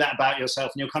when you know that about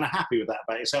yourself and you're kind of happy with that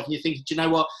about yourself, and you're thinking, do you know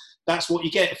what? That's what you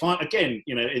get. If I, again,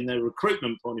 you know, in the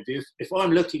recruitment point of view, if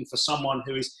I'm looking for someone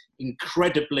who is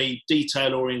incredibly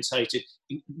detail orientated,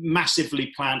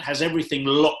 massively planned, has everything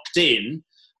locked in,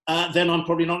 then I'm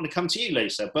probably not going to come to you,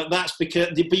 Lisa. But that's because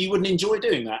you wouldn't enjoy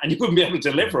doing that, and you wouldn't be able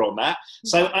to deliver on that.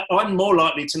 So I'm more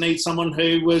likely to need someone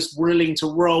who was willing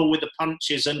to roll with the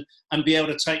punches and be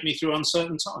able to take me through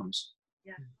uncertain times.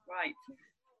 Yeah, right.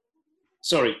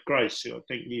 Sorry, Grace, I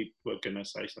think you were going to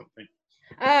say something.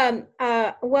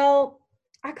 Well,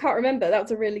 I can't remember. That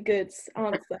was a really good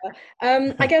answer.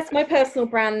 I guess my personal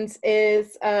brand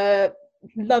is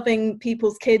loving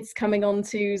people's kids coming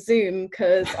onto Zoom,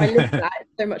 because I live that. It's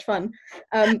so much fun.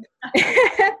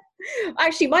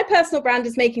 Actually, my personal brand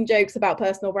is making jokes about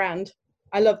personal brand.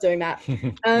 I love doing that.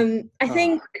 I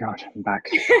think. Oh, God, I'm back.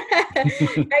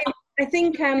 I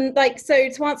think, like, so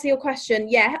to answer your question,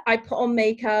 yeah, I put on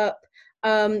makeup.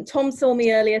 Tom saw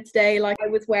me earlier today, like I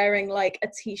was wearing like a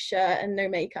t-shirt and no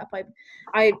makeup.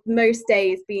 I most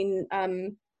days been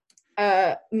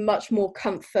much more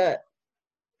comfort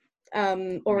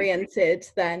oriented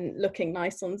than looking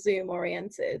nice on Zoom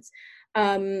oriented.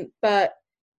 But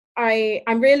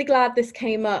I'm really glad this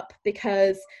came up,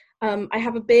 because I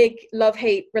have a big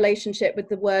love-hate relationship with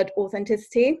the word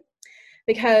authenticity,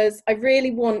 because I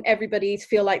really want everybody to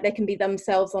feel like they can be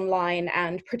themselves online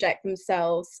and project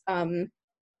themselves and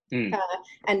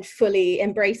fully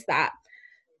embrace that.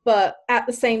 But at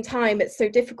the same time, it's so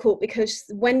difficult, because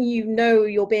when you know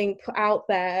you're being put out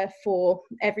there for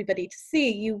everybody to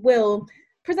see, you will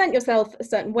present yourself a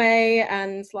certain way,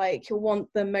 and like you'll want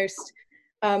the most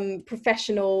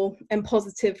professional and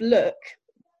positive look,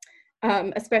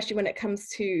 especially when it comes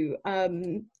to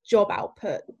job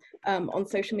output on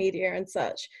social media and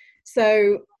such.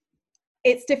 So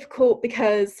it's difficult,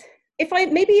 because if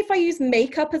I use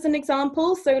makeup as an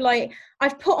example, so like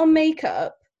I've put on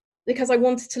makeup because I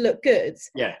wanted to look good,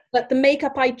 but the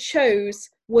makeup I chose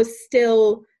was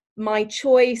still my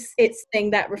choice. It's the thing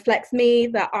that reflects me,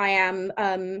 that I am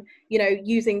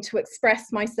using to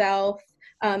express myself.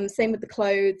 Same with the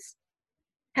clothes.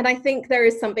 And I think there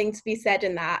is something to be said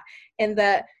in that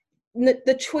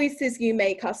the choices you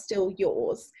make are still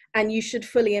yours, and you should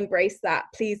fully embrace that.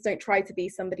 Please don't try to be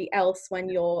somebody else when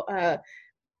you're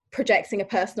projecting a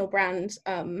personal brand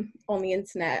on the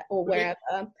internet or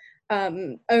wherever.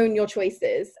 Own your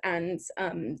choices and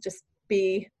just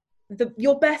be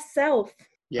your best self.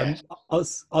 Yeah. I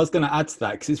was going to add to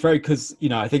that because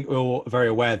I think we're all very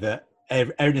aware that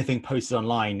everything posted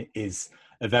online is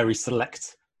a very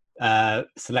select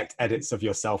edits of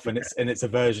yourself, and it's a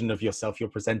version of yourself you're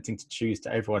presenting to choose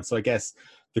to everyone. So I guess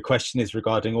the question is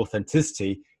regarding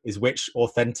authenticity: is which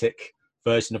authentic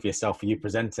version of yourself are you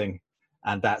presenting?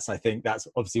 And I think that's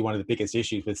obviously one of the biggest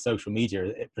issues with social media.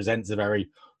 It presents a very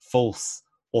false,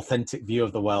 authentic view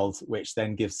of the world, which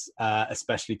then gives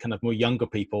especially kind of more younger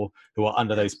people who are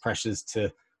under those pressures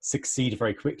to succeed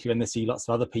very quickly, and they see lots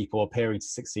of other people appearing to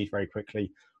succeed very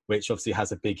quickly, which obviously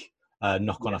has a big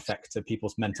knock-on effect to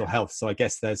people's mental health. So I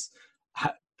guess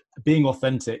being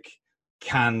authentic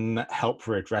can help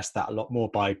redress that a lot more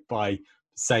by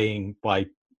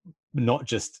not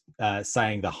just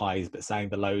saying the highs, but saying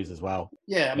the lows as well.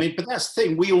 Yeah, I mean, but that's the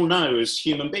thing. We all know as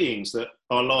human beings that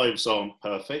our lives aren't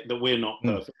perfect, that we're not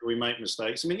perfect, we make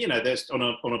mistakes. I mean, there's on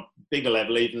a bigger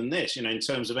level even than this, in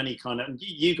terms of any kind of,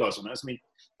 you guys on this, I mean,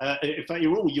 in fact,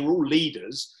 you're all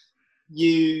leaders.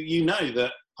 You know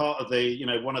that part of the,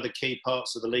 one of the key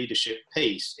parts of the leadership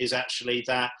piece is actually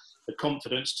that the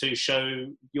confidence to show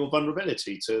your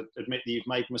vulnerability, to admit that you've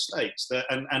made mistakes,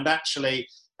 and that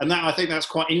I think that's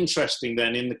quite interesting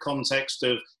then in the context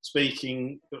of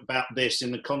speaking about this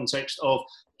in the context of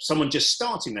someone just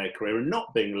starting their career and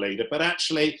not being a leader. But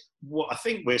actually what I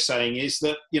think we're saying is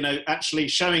that, actually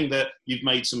showing that you've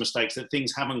made some mistakes, that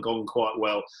things haven't gone quite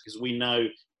well, because we know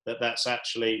that that's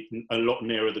actually a lot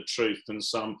nearer the truth than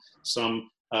some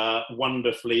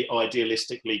wonderfully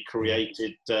idealistically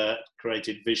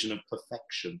created vision of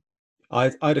perfection.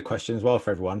 I had a question as well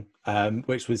for everyone,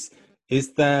 which was,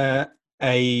 is there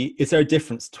a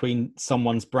difference between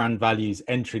someone's brand values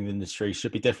entering the industry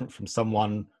should be different from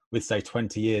someone with, say,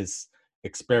 20 years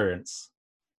experience?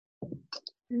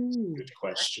 Good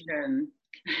question.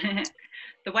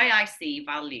 The way I see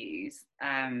values,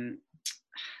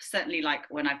 certainly like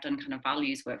when I've done kind of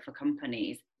values work for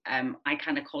companies, I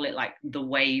kind of call it like the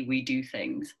way we do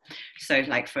things. So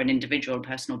like for an individual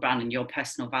personal brand and your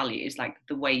personal values, like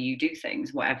the way you do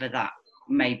things, whatever that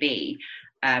may be.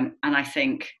 And I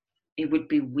think it would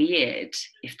be weird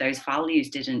if those values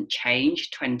didn't change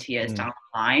 20 years down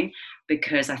the line,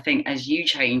 because I think as you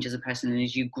change as a person and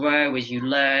as you grow, as you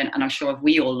learn, and I'm sure if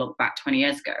we all look back 20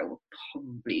 years ago, we're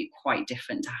probably quite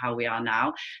different to how we are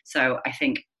now. So I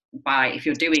think if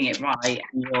you're doing it right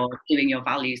and you're doing your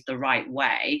values the right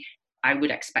way, I would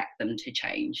expect them to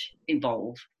change,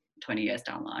 evolve 20 years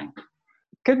down the line.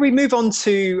 Could we move on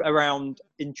to around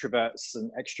introverts and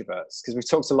extroverts? Because we've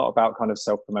talked a lot about kind of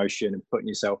self-promotion and putting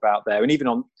yourself out there. And even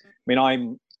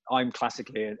I'm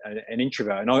classically an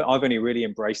introvert, and I've only really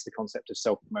embraced the concept of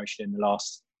self-promotion in the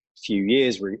last few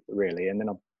years, really. And then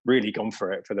I've really gone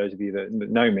for it, for those of you that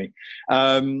know me.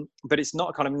 But it's not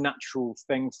a kind of natural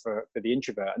thing for the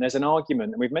introvert. And there's an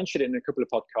argument, and we've mentioned it in a couple of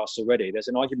podcasts already, there's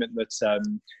an argument that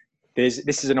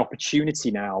this is an opportunity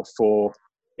now for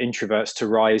introverts to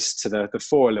rise to the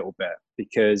fore a little bit,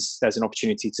 because there's an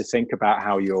opportunity to think about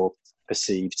how you're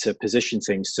perceived, to position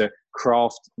things, to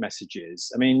craft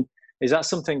messages. I mean, is that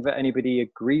something that anybody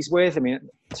agrees with? I mean,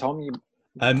 Tom, you...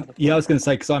 Yeah, I was going to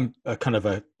say, because I'm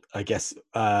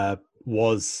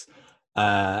was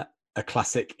a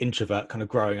classic introvert kind of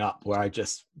growing up, where I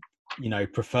just,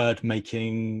 preferred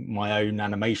making my own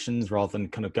animations rather than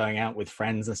kind of going out with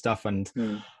friends and stuff. And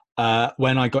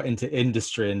when I got into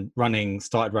industry and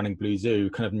started running Blue Zoo,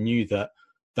 kind of knew that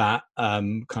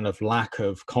kind of lack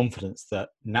of confidence that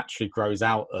naturally grows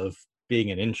out of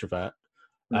being an introvert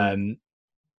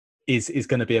is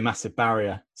going to be a massive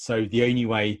barrier. So the only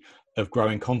way of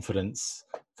growing confidence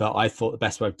that I thought the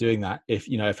best way of doing that, if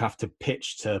I have to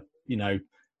pitch to,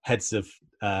 heads of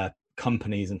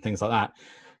companies and things like that,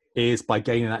 is by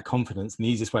gaining that confidence. And the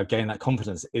easiest way of gaining that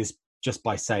confidence is just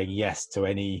by saying yes to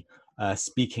any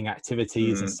speaking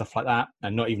activities and stuff like that,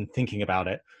 and not even thinking about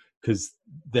it, because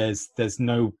there's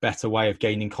no better way of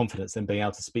gaining confidence than being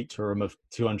able to speak to a room of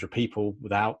 200 people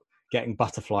without getting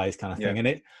butterflies, kind of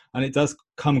thing. And it does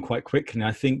come quite quickly. And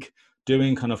I think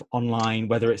doing kind of online,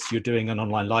 whether it's you're doing an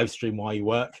online live stream while you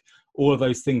work, all of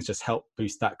those things just help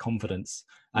boost that confidence.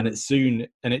 And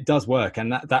it does work.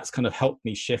 And that's kind of helped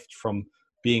me shift from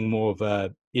being more of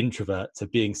a introvert to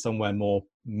being somewhere more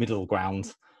middle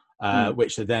ground,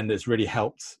 which then has really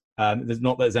helped. There's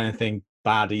not that there's anything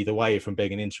bad either way from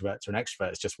being an introvert to an extrovert.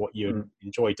 It's just what you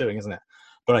enjoy doing, isn't it?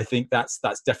 But I think that's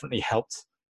definitely helped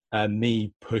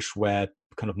me push where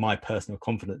kind of my personal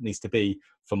confidence needs to be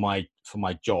for my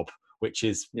job, which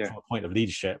is from a point of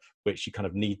leadership, which you kind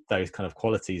of need those kind of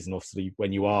qualities. And obviously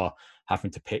when you are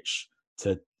having to pitch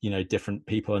to different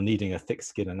people and needing a thick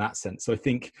skin in that sense. So I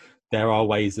think there are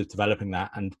ways of developing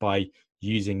that, and by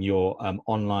using your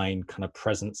online kind of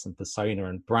presence and persona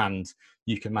and brand,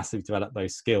 you can massively develop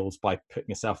those skills by putting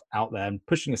yourself out there and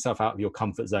pushing yourself out of your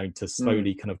comfort zone to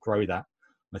slowly kind of grow that.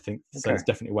 I think so. There's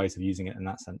definitely ways of using it in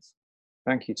that sense.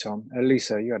 Thank you, Tom.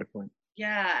 Lisa, you had a point.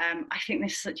 Yeah, I think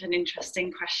this is such an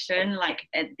interesting question, like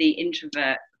the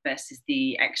introvert versus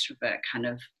the extrovert kind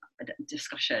of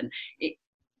discussion.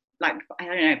 Like, I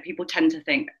don't know, people tend to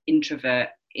think introvert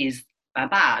is a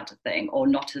bad thing or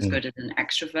not as good as an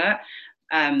extrovert.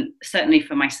 Certainly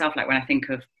for myself, like when I think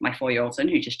of my 4-year-old son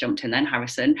who just jumped in then,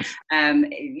 Harrison,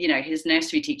 you know, his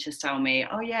nursery teachers tell me,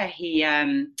 oh yeah,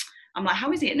 I'm like,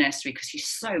 how is he at nursery? Because he's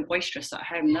so boisterous at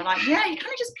home. And they're like, yeah, he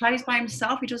kind of just plays by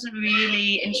himself. He doesn't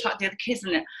really interact with the other kids.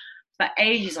 And for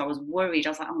ages, I was worried. I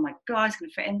was like, oh my God, he's going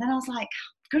to fit in. Then I was like,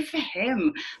 good for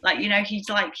him. Like, you know, he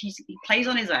plays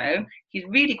on his own. He's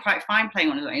really quite fine playing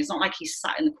on his own. It's not like he's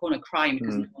sat in the corner crying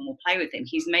because no one will play with him.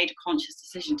 He's made a conscious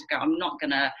decision to go, I'm not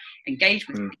going to engage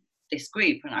with this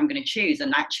group and I'm going to choose.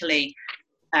 And actually,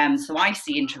 so I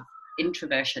see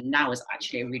introversion now is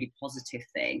actually a really positive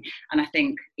thing. And I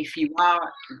think if you are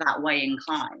that way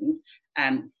inclined,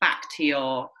 back to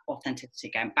your authenticity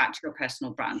again, back to your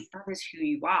personal brand, that is who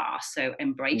you are. So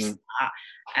embrace that,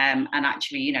 and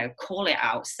actually, you know, call it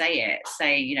out, say,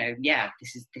 you know, yeah,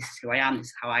 this is who I am, this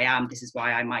is how I am, this is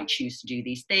why I might choose to do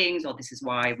these things, or this is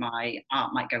why my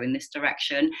art might go in this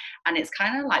direction. And it's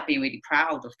kind of like being really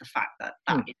proud of the fact that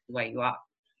that is the way you are.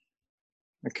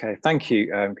 Okay, thank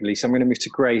you, Lisa. I'm going to move to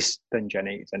Grace, then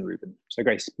Jenny, then Reuben. So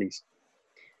Grace, please.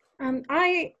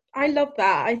 I love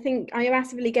that. I think I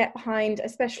massively get behind,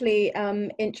 especially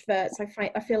introverts.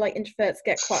 I feel like introverts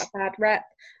get quite a bad rep,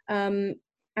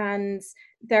 and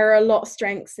there are a lot of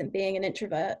strengths in being an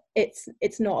introvert.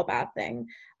 It's not a bad thing.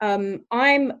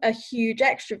 I'm a huge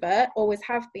extrovert, always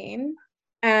have been,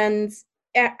 and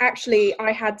actually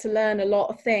I had to learn a lot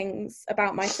of things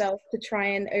about myself to try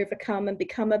and overcome and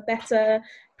become a better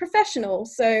professional.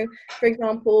 So, for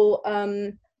example,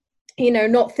 you know,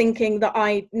 not thinking that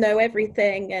I know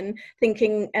everything and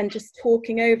thinking and just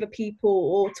talking over people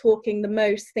or talking the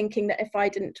most, thinking that if I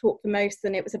didn't talk the most,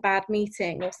 then it was a bad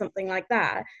meeting or something like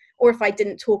that. Or if I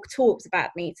didn't talk at all, it was a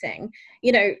bad meeting.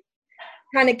 You know,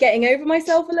 kind of getting over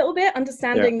myself a little bit,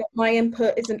 understanding that my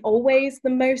input isn't always the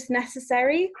most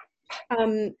necessary.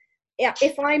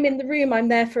 If I'm in the room, I'm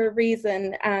there for a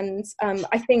reason. And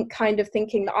I think kind of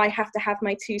thinking that I have to have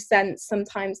my 2 cents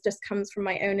sometimes just comes from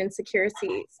my own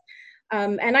insecurities.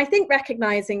 And I think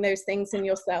recognizing those things in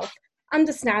yourself,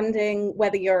 understanding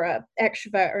whether you're an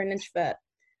extrovert or an introvert,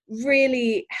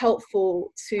 really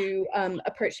helpful to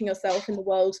approaching yourself in the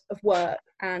world of work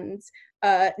and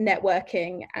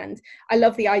networking. And I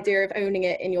love the idea of owning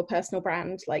it in your personal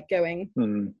brand, like going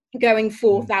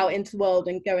forth out into the world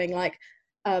and going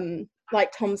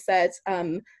like Tom said,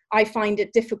 I find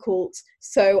it difficult,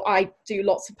 so I do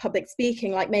lots of public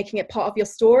speaking, like making it part of your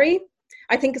story.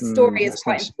 I think a story is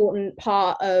quite an important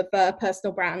part of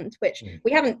personal brand, which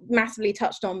we haven't massively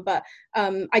touched on, but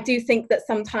I do think that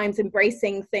sometimes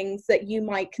embracing things that you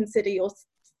might consider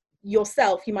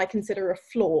yourself, you might consider a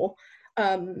flaw,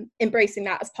 embracing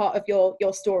that as part of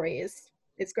your story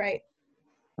is great.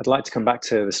 I'd like to come back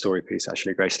to the story piece,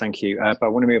 actually, Grace, thank you. But I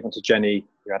want to move on to Jenny,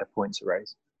 who had a point to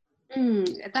raise.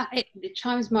 It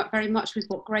chimes very much with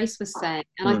what Grace was saying.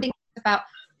 And I think it's about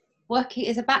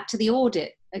back to the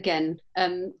audit again,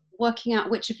 working out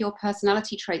which of your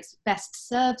personality traits best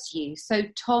serves you. So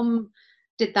Tom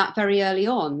did that very early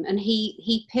on, and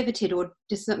he pivoted or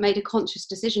made a conscious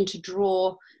decision to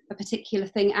draw a particular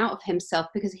thing out of himself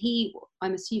because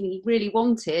I'm assuming he really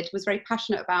was very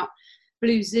passionate about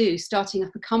Blue Zoo, starting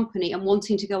up a company and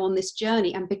wanting to go on this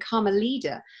journey and become a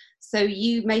leader. So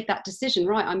you made that decision,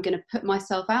 right? I'm going to put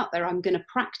myself out there. I'm going to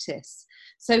practice.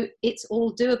 So it's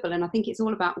all doable. And I think it's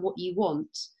all about what you want,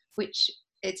 which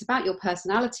it's about your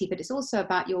personality, but it's also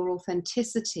about your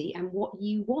authenticity and what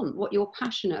you want, what you're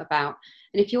passionate about.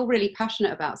 And if you're really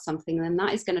passionate about something, then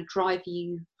that is going to drive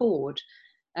you forward,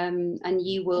 and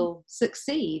you will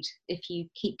succeed if you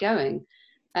keep going.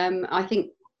 I think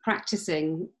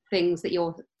practicing things that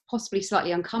you're possibly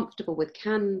slightly uncomfortable with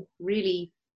can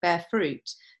really bear fruit.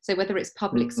 So whether it's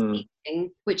public speaking,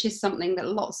 which is something that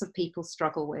lots of people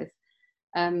struggle with,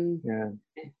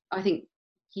 I think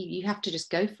you have to just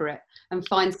go for it and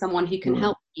find someone who can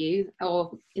help you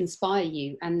or inspire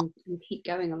you and keep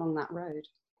going along that road.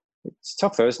 It's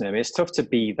tough though, isn't it? I mean, it's tough to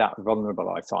be that vulnerable,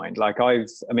 I find. Like I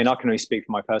can only speak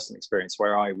from my personal experience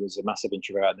where I was a massive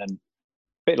introvert and then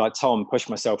a bit like Tom, pushed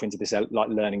myself into this like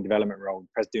learning development role,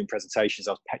 doing presentations.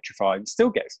 I was petrified. Still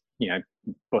gets,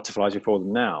 butterflies before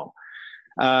them now.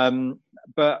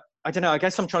 But I don't know, I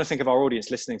guess I'm trying to think of our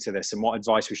audience listening to this and what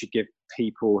advice we should give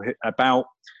people about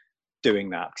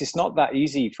doing that, because it's not that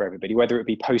easy for everybody, whether it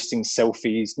be posting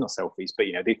selfies, not selfies, but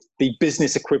the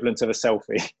business equivalent of a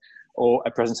selfie or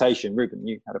a presentation. Reuben,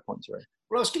 you had a point to raise.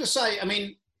 Well, I was going to say, I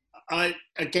mean,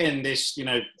 this,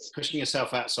 pushing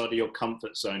yourself outside of your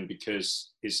comfort zone because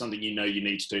it's something you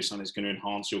need to do, something that's going to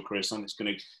enhance your career, something that's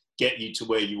going to get you to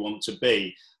where you want to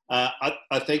be.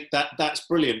 I think that's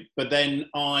brilliant. But then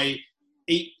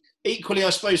equally, I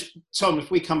suppose, Tom,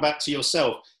 if we come back to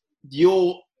yourself,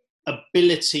 your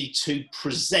ability to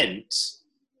present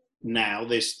now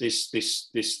this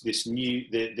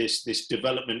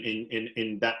development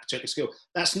in that particular skill,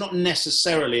 that's not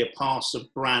necessarily a pass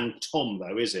of brand Tom,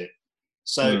 though, is it?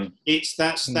 So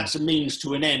that's a means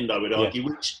to an end, I would argue,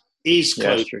 which is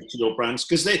close to your brands,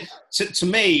 because to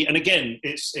me, and again,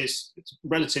 it's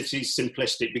relatively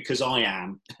simplistic because I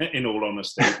am, in all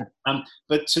honesty,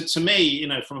 but to me,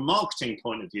 from a marketing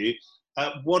point of view,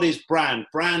 what is brand?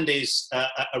 Brand is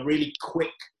a really quick,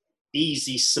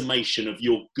 easy summation of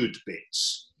your good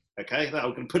bits. Okay,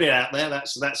 I'm going to put it out there.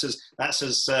 That's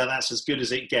as good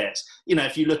as it gets.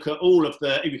 If you look at all of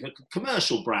the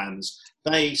commercial brands,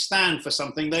 they stand for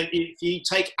something. If you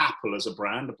take Apple as a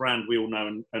brand we all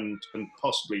know and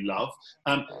possibly love,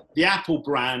 the Apple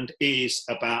brand is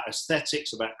about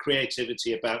aesthetics, about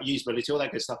creativity, about usability, all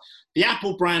that good stuff. The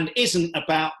Apple brand isn't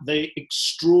about the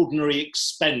extraordinary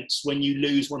expense when you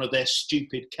lose one of their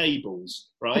stupid cables,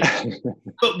 right?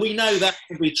 But we know that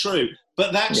to be true.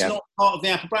 But that's not part of the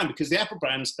Apple brand, because the Apple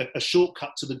brand's a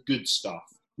shortcut to the good stuff,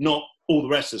 not all the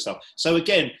rest of the stuff. So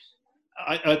again,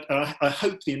 I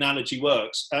hope the analogy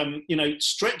works.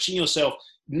 Stretching yourself,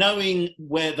 knowing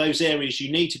where those areas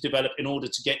you need to develop in order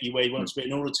to get you where you want to be,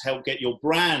 in order to help get your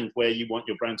brand where you want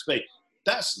your brand to be.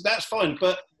 That's fine,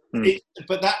 but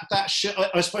that should,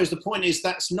 I suppose the point is,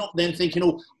 that's not then thinking,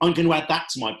 oh, I'm going to add that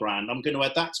to my brand. I'm going to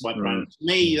add that to my brand.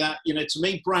 To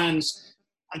me, brands,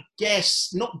 I guess,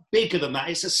 not bigger than that.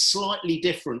 It's a slightly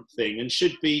different thing, and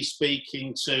should be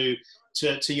speaking to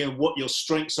what your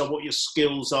strengths are, what your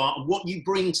skills are, and what you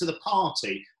bring to the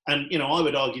party. And I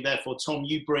would argue, therefore, Tom,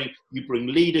 you bring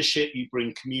leadership, you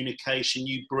bring communication,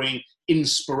 you bring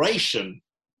inspiration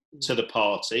to the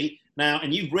party now,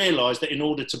 and you've realised that in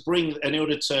order to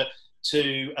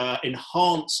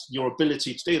enhance your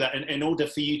ability to do that, and in order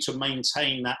for you to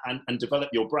maintain that and develop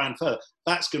your brand further,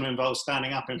 that's going to involve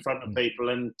standing up in front of people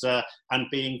and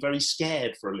being very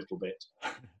scared for a little bit.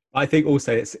 I think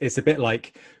also it's a bit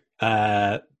like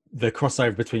the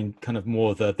crossover between kind of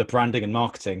more the branding and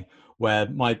marketing, where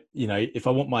if I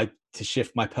want to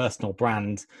shift my personal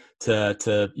brand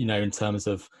to in terms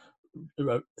of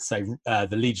say the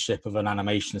leadership of an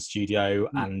animation studio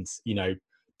and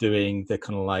doing the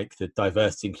kind of like the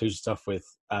diversity inclusion stuff with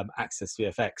Access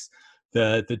VFX,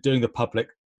 the doing the public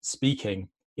speaking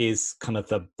is kind of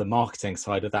the marketing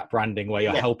side of that branding, where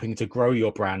you're helping to grow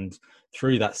your brand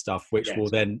through that stuff, which will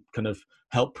then kind of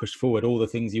help push forward all the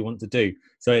things you want to do.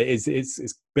 So it's a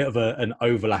bit of an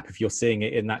overlap if you're seeing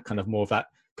it in that kind of more of that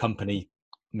company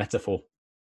metaphor.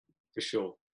 For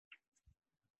sure.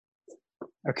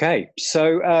 Okay,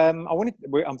 so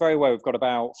I'm very aware we've got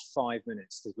about 5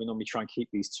 minutes, because we normally try and keep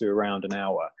these to around an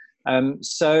hour.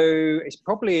 So it's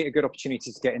probably a good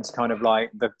opportunity to get into kind of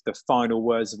like the final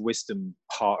words of wisdom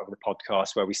part of the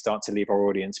podcast, where we start to leave our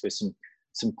audience with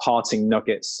some parting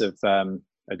nuggets of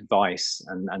advice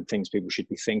and things people should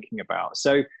be thinking about.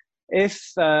 So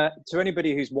if to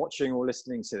anybody who's watching or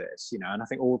listening to this, and I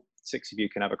think all 6 of you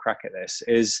can have a crack at this,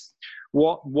 is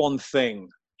what one thing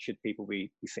should people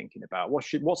be thinking about? What's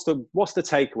the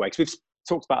takeaway? Because we've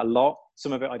talked about a lot.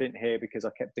 Some of it I didn't hear because I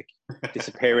kept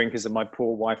disappearing because of my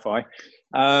poor Wi-Fi.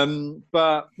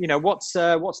 But what's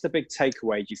the big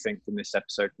takeaway, do you think, from this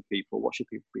episode for people? What should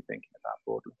people be thinking about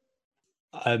broadly?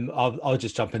 I'll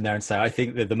just jump in there and say, I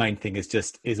think that the main thing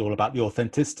is all about the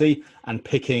authenticity and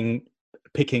picking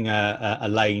a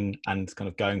lane and kind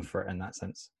of going for it in that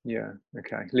sense. Yeah.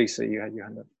 Okay. Lisa, you had your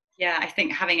hand up. Yeah, I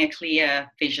think having a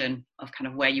clear vision of kind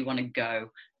of where you want to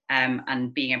go,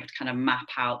 and being able to kind of map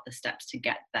out the steps to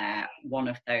get there. One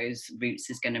of those routes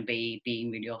is going to be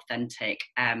being really authentic.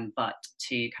 But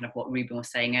to kind of what Reuben was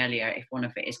saying earlier, if one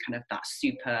of it is kind of that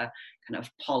super kind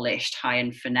of polished,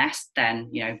 high-end finesse,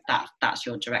 then that's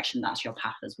your direction, that's your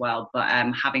path as well. But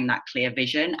having that clear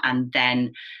vision, and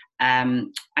then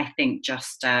I think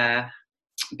just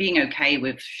being okay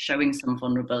with showing some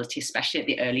vulnerability, especially at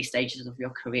the early stages of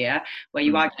your career, where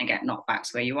you are going to get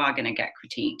knockbacks, where you are going to get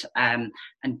critiqued, and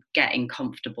getting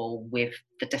comfortable with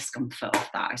the discomfort of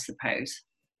that, I suppose.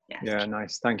 Yeah,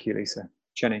 nice. Thank you, Lisa.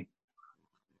 Jenny?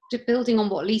 Building on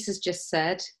what Lisa's just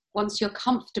said, once you're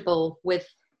comfortable with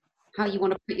how you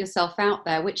want to put yourself out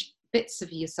there, which bits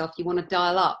of yourself you want to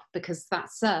dial up, because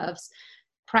that serves.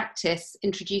 Practice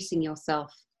introducing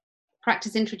yourself,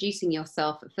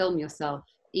 film yourself,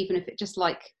 even if it's just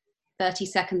like 30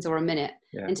 seconds or a minute,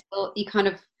 until you kind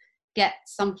of get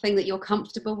something that you're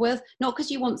comfortable with, not because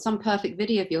you want some perfect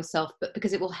video of yourself, but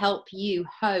because it will help you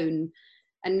hone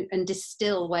and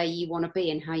distill where you want to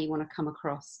be and how you want to come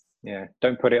across. Yeah,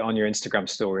 don't put it on your Instagram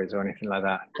stories or anything like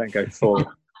that. Don't go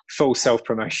full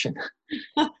self-promotion.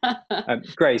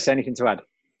 Grace, anything to add?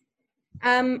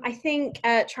 I think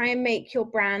try and make your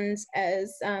brand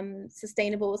as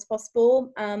sustainable as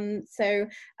possible. So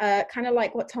kind of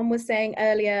like what Tom was saying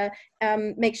earlier,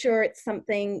 make sure it's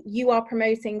something you are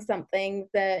promoting, something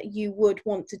that you would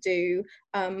want to do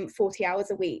 40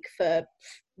 hours a week for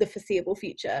the foreseeable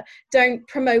future. Don't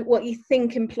promote what you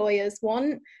think employers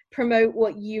want, promote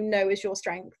what you know is your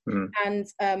strength. And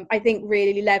I think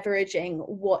really leveraging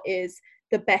what is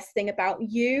the best thing about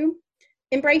you,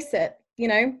 embrace it. You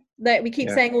know, that we keep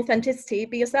saying authenticity,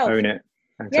 be yourself. Own it.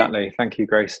 Exactly. Yeah. Thank you,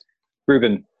 Grace.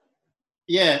 Reuben.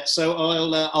 Yeah, so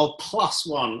I'll plus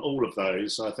one all of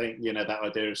those. I think, you know, that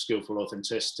idea of skillful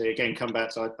authenticity. Again, come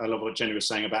back to, I love what Jenny was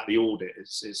saying about the audit.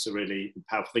 It's a really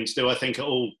powerful thing to do, I think, at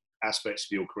all aspects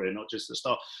of your career, not just the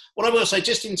start. What I will say,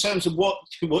 just in terms of what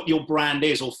your brand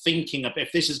is, or thinking of,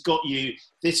 if this has got you,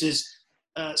 this is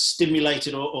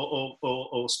stimulated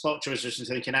or sparked your interest in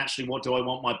thinking, actually, what do I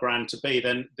want my brand to be?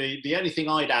 Then the only thing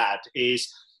I'd add is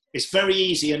it's very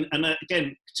easy, and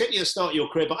again, particularly at the start of your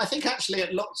career, but I think actually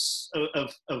at lots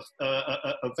of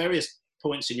various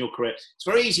points in your career, it's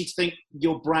very easy to think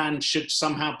your brand should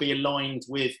somehow be aligned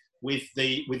with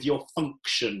your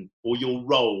function or your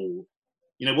role.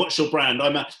 You know, what's your brand?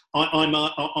 I'm an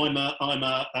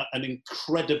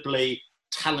incredibly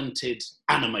talented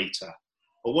animator.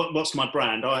 Or what's my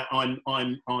brand? I'm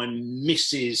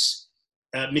Mrs.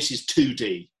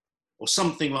 2D, or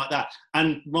something like that.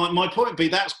 And my point would be,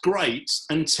 that's great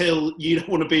until you don't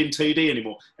want to be in 2D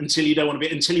anymore, until you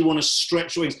want to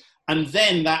stretch your wings. And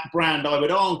then that brand, I would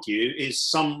argue, is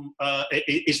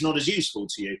not as useful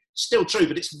to you. Still true,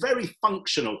 but it's very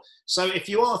functional. So if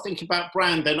you are thinking about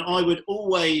brand, then I would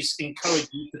always encourage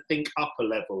you to think up a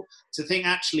level, to think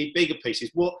actually bigger pieces.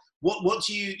 What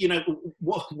do you,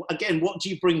 what do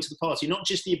you bring to the party? Not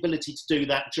just the ability to do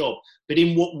that job, but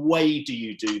in what way do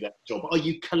you do that job? Are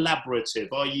you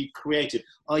collaborative? Are you creative?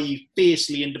 Are you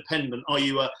fiercely independent? Are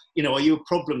you a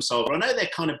problem solver? I know they're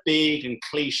kind of big and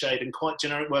cliched and quite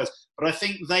generic words, but I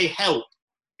think they help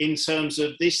in terms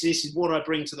of this is what I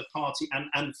bring to the party.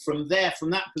 And from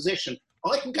that position,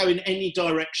 I can go in any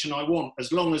direction I want,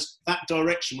 as long as that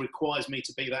direction requires me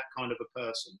to be that kind of a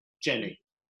person. Jenny.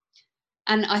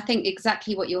 And I think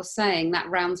exactly what you're saying, that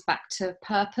rounds back to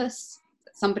purpose,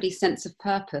 somebody's sense of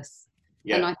purpose.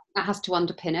 Yeah. And that has to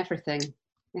underpin everything.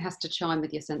 It has to chime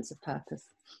with your sense of purpose.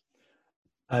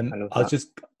 I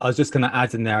was just going to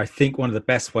add in there, I think one of the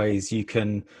best ways you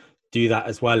can do that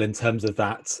as well, in terms of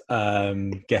that,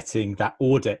 getting that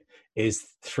audit, is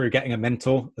through getting a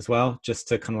mentor as well, just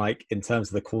to kind of like, in terms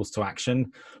of the calls to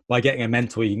action. By getting a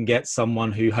mentor, you can get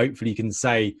someone who hopefully can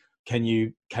say, can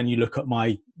you look at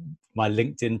my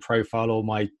LinkedIn profile or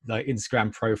my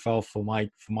Instagram profile for my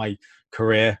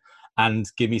career and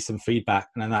give me some feedback.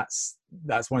 And then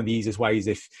that's one of the easiest ways.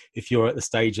 If you're at the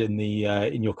stage in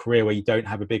your career where you don't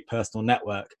have a big personal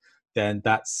network, then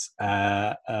that's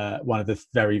one of the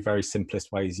very, very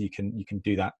simplest ways you can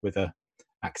do that with a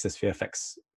Access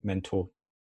VFX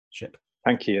mentorship.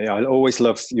 Thank you. I always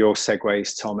love your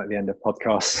segues, Tom, at the end of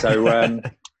podcasts. So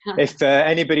if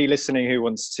anybody listening who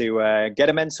wants to get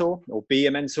a mentor or be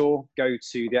a mentor, go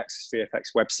to the Access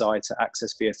VFX website at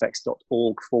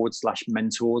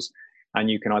accessvfx.org/mentors, and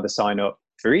you can either sign up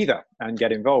for either and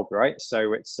get involved, right?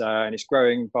 So it's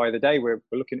growing by the day. We're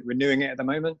looking at renewing it at the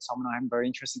moment. Tom and I are having very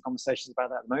interesting conversations about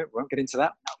that at the moment. We won't get into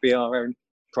that. That'll be our own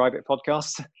private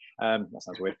podcast. That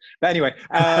sounds weird, but anyway.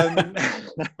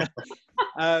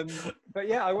 But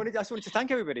yeah, I just wanted to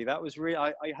thank everybody. That was really.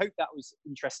 I hope that was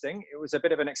interesting. It was a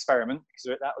bit of an experiment,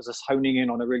 because that was us honing in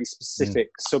on a really specific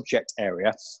subject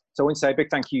area. So I want to say a big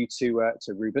thank you to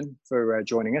Reuben for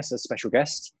joining us as special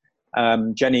guest.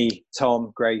 Jenny,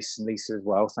 Tom, Grace, and Lisa as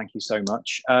well. Thank you so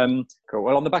much. Cool.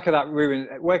 Well, on the back of that, Reuben,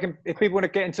 if people want to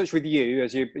get in touch with you,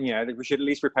 as we should at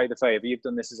least repay the favour. You've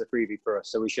done this as a freebie for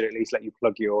us, so we should at least let you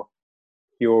plug your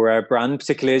brand,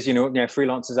 particularly as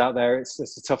freelancers out there. It's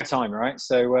a tough time, right?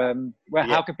 So,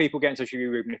 how can people get in touch with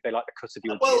you, Reuben, if they like the cut of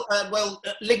your?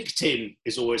 LinkedIn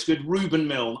is always good. Reuben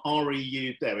Milne,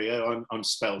 REU. There we go. I'm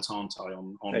spelt, aren't I?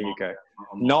 There you go.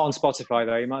 Not on Spotify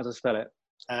though. You might as well spell it.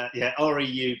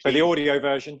 REUB. For the audio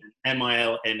version.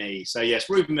 MILNE. So yes,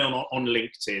 Reuben Milne on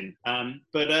LinkedIn.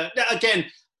 But again,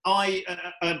 I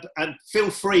feel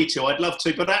free to. I'd love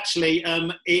to, but actually,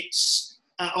 it's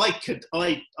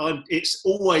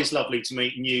always lovely to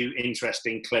meet new,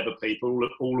 interesting, clever people.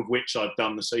 All of which I've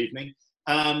done this evening.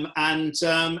 I've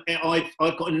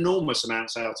got enormous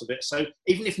amounts out of it. So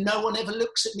even if no one ever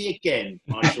looks at me again,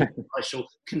 I shall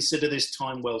consider this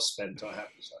time well spent, I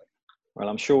have to say. Well,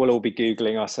 I'm sure we'll all be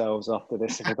Googling ourselves after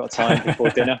this if we've got time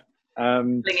before dinner.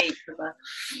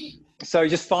 So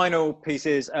just final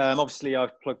pieces. Obviously,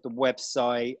 I've plugged the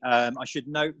website. I should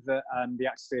note that the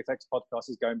Access VFX podcast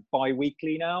is going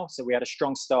bi-weekly now. So we had a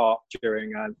strong start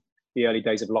during the early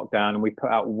days of lockdown, and we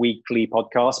put out weekly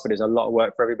podcasts, but it's a lot of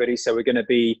work for everybody. So we're going to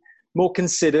be more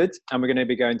considered, and we're going to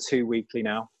be going 2 weekly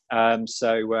now.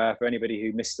 So for anybody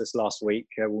who missed us last week,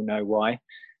 will know why.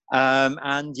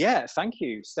 And yeah, thank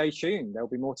you. Stay tuned. There'll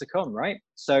be more to come, right?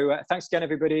 So thanks again,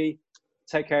 everybody.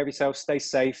 Take care of yourself, stay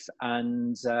safe,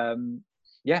 and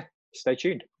yeah, stay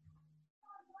tuned.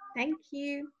 Thank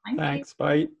you. Thanks.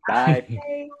 Bye. Bye.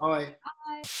 Bye.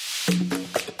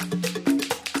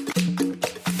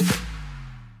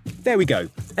 There we go.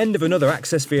 End of another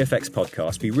Access VFX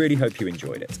podcast. We really hope you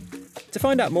enjoyed it. To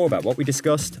find out more about what we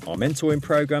discussed, our mentoring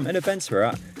program and events we're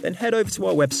at, then head over to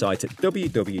our website at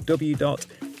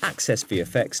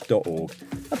www.accessvfx.org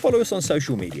and follow us on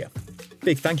social media.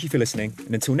 Big thank you for listening,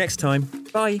 and until next time,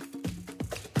 bye.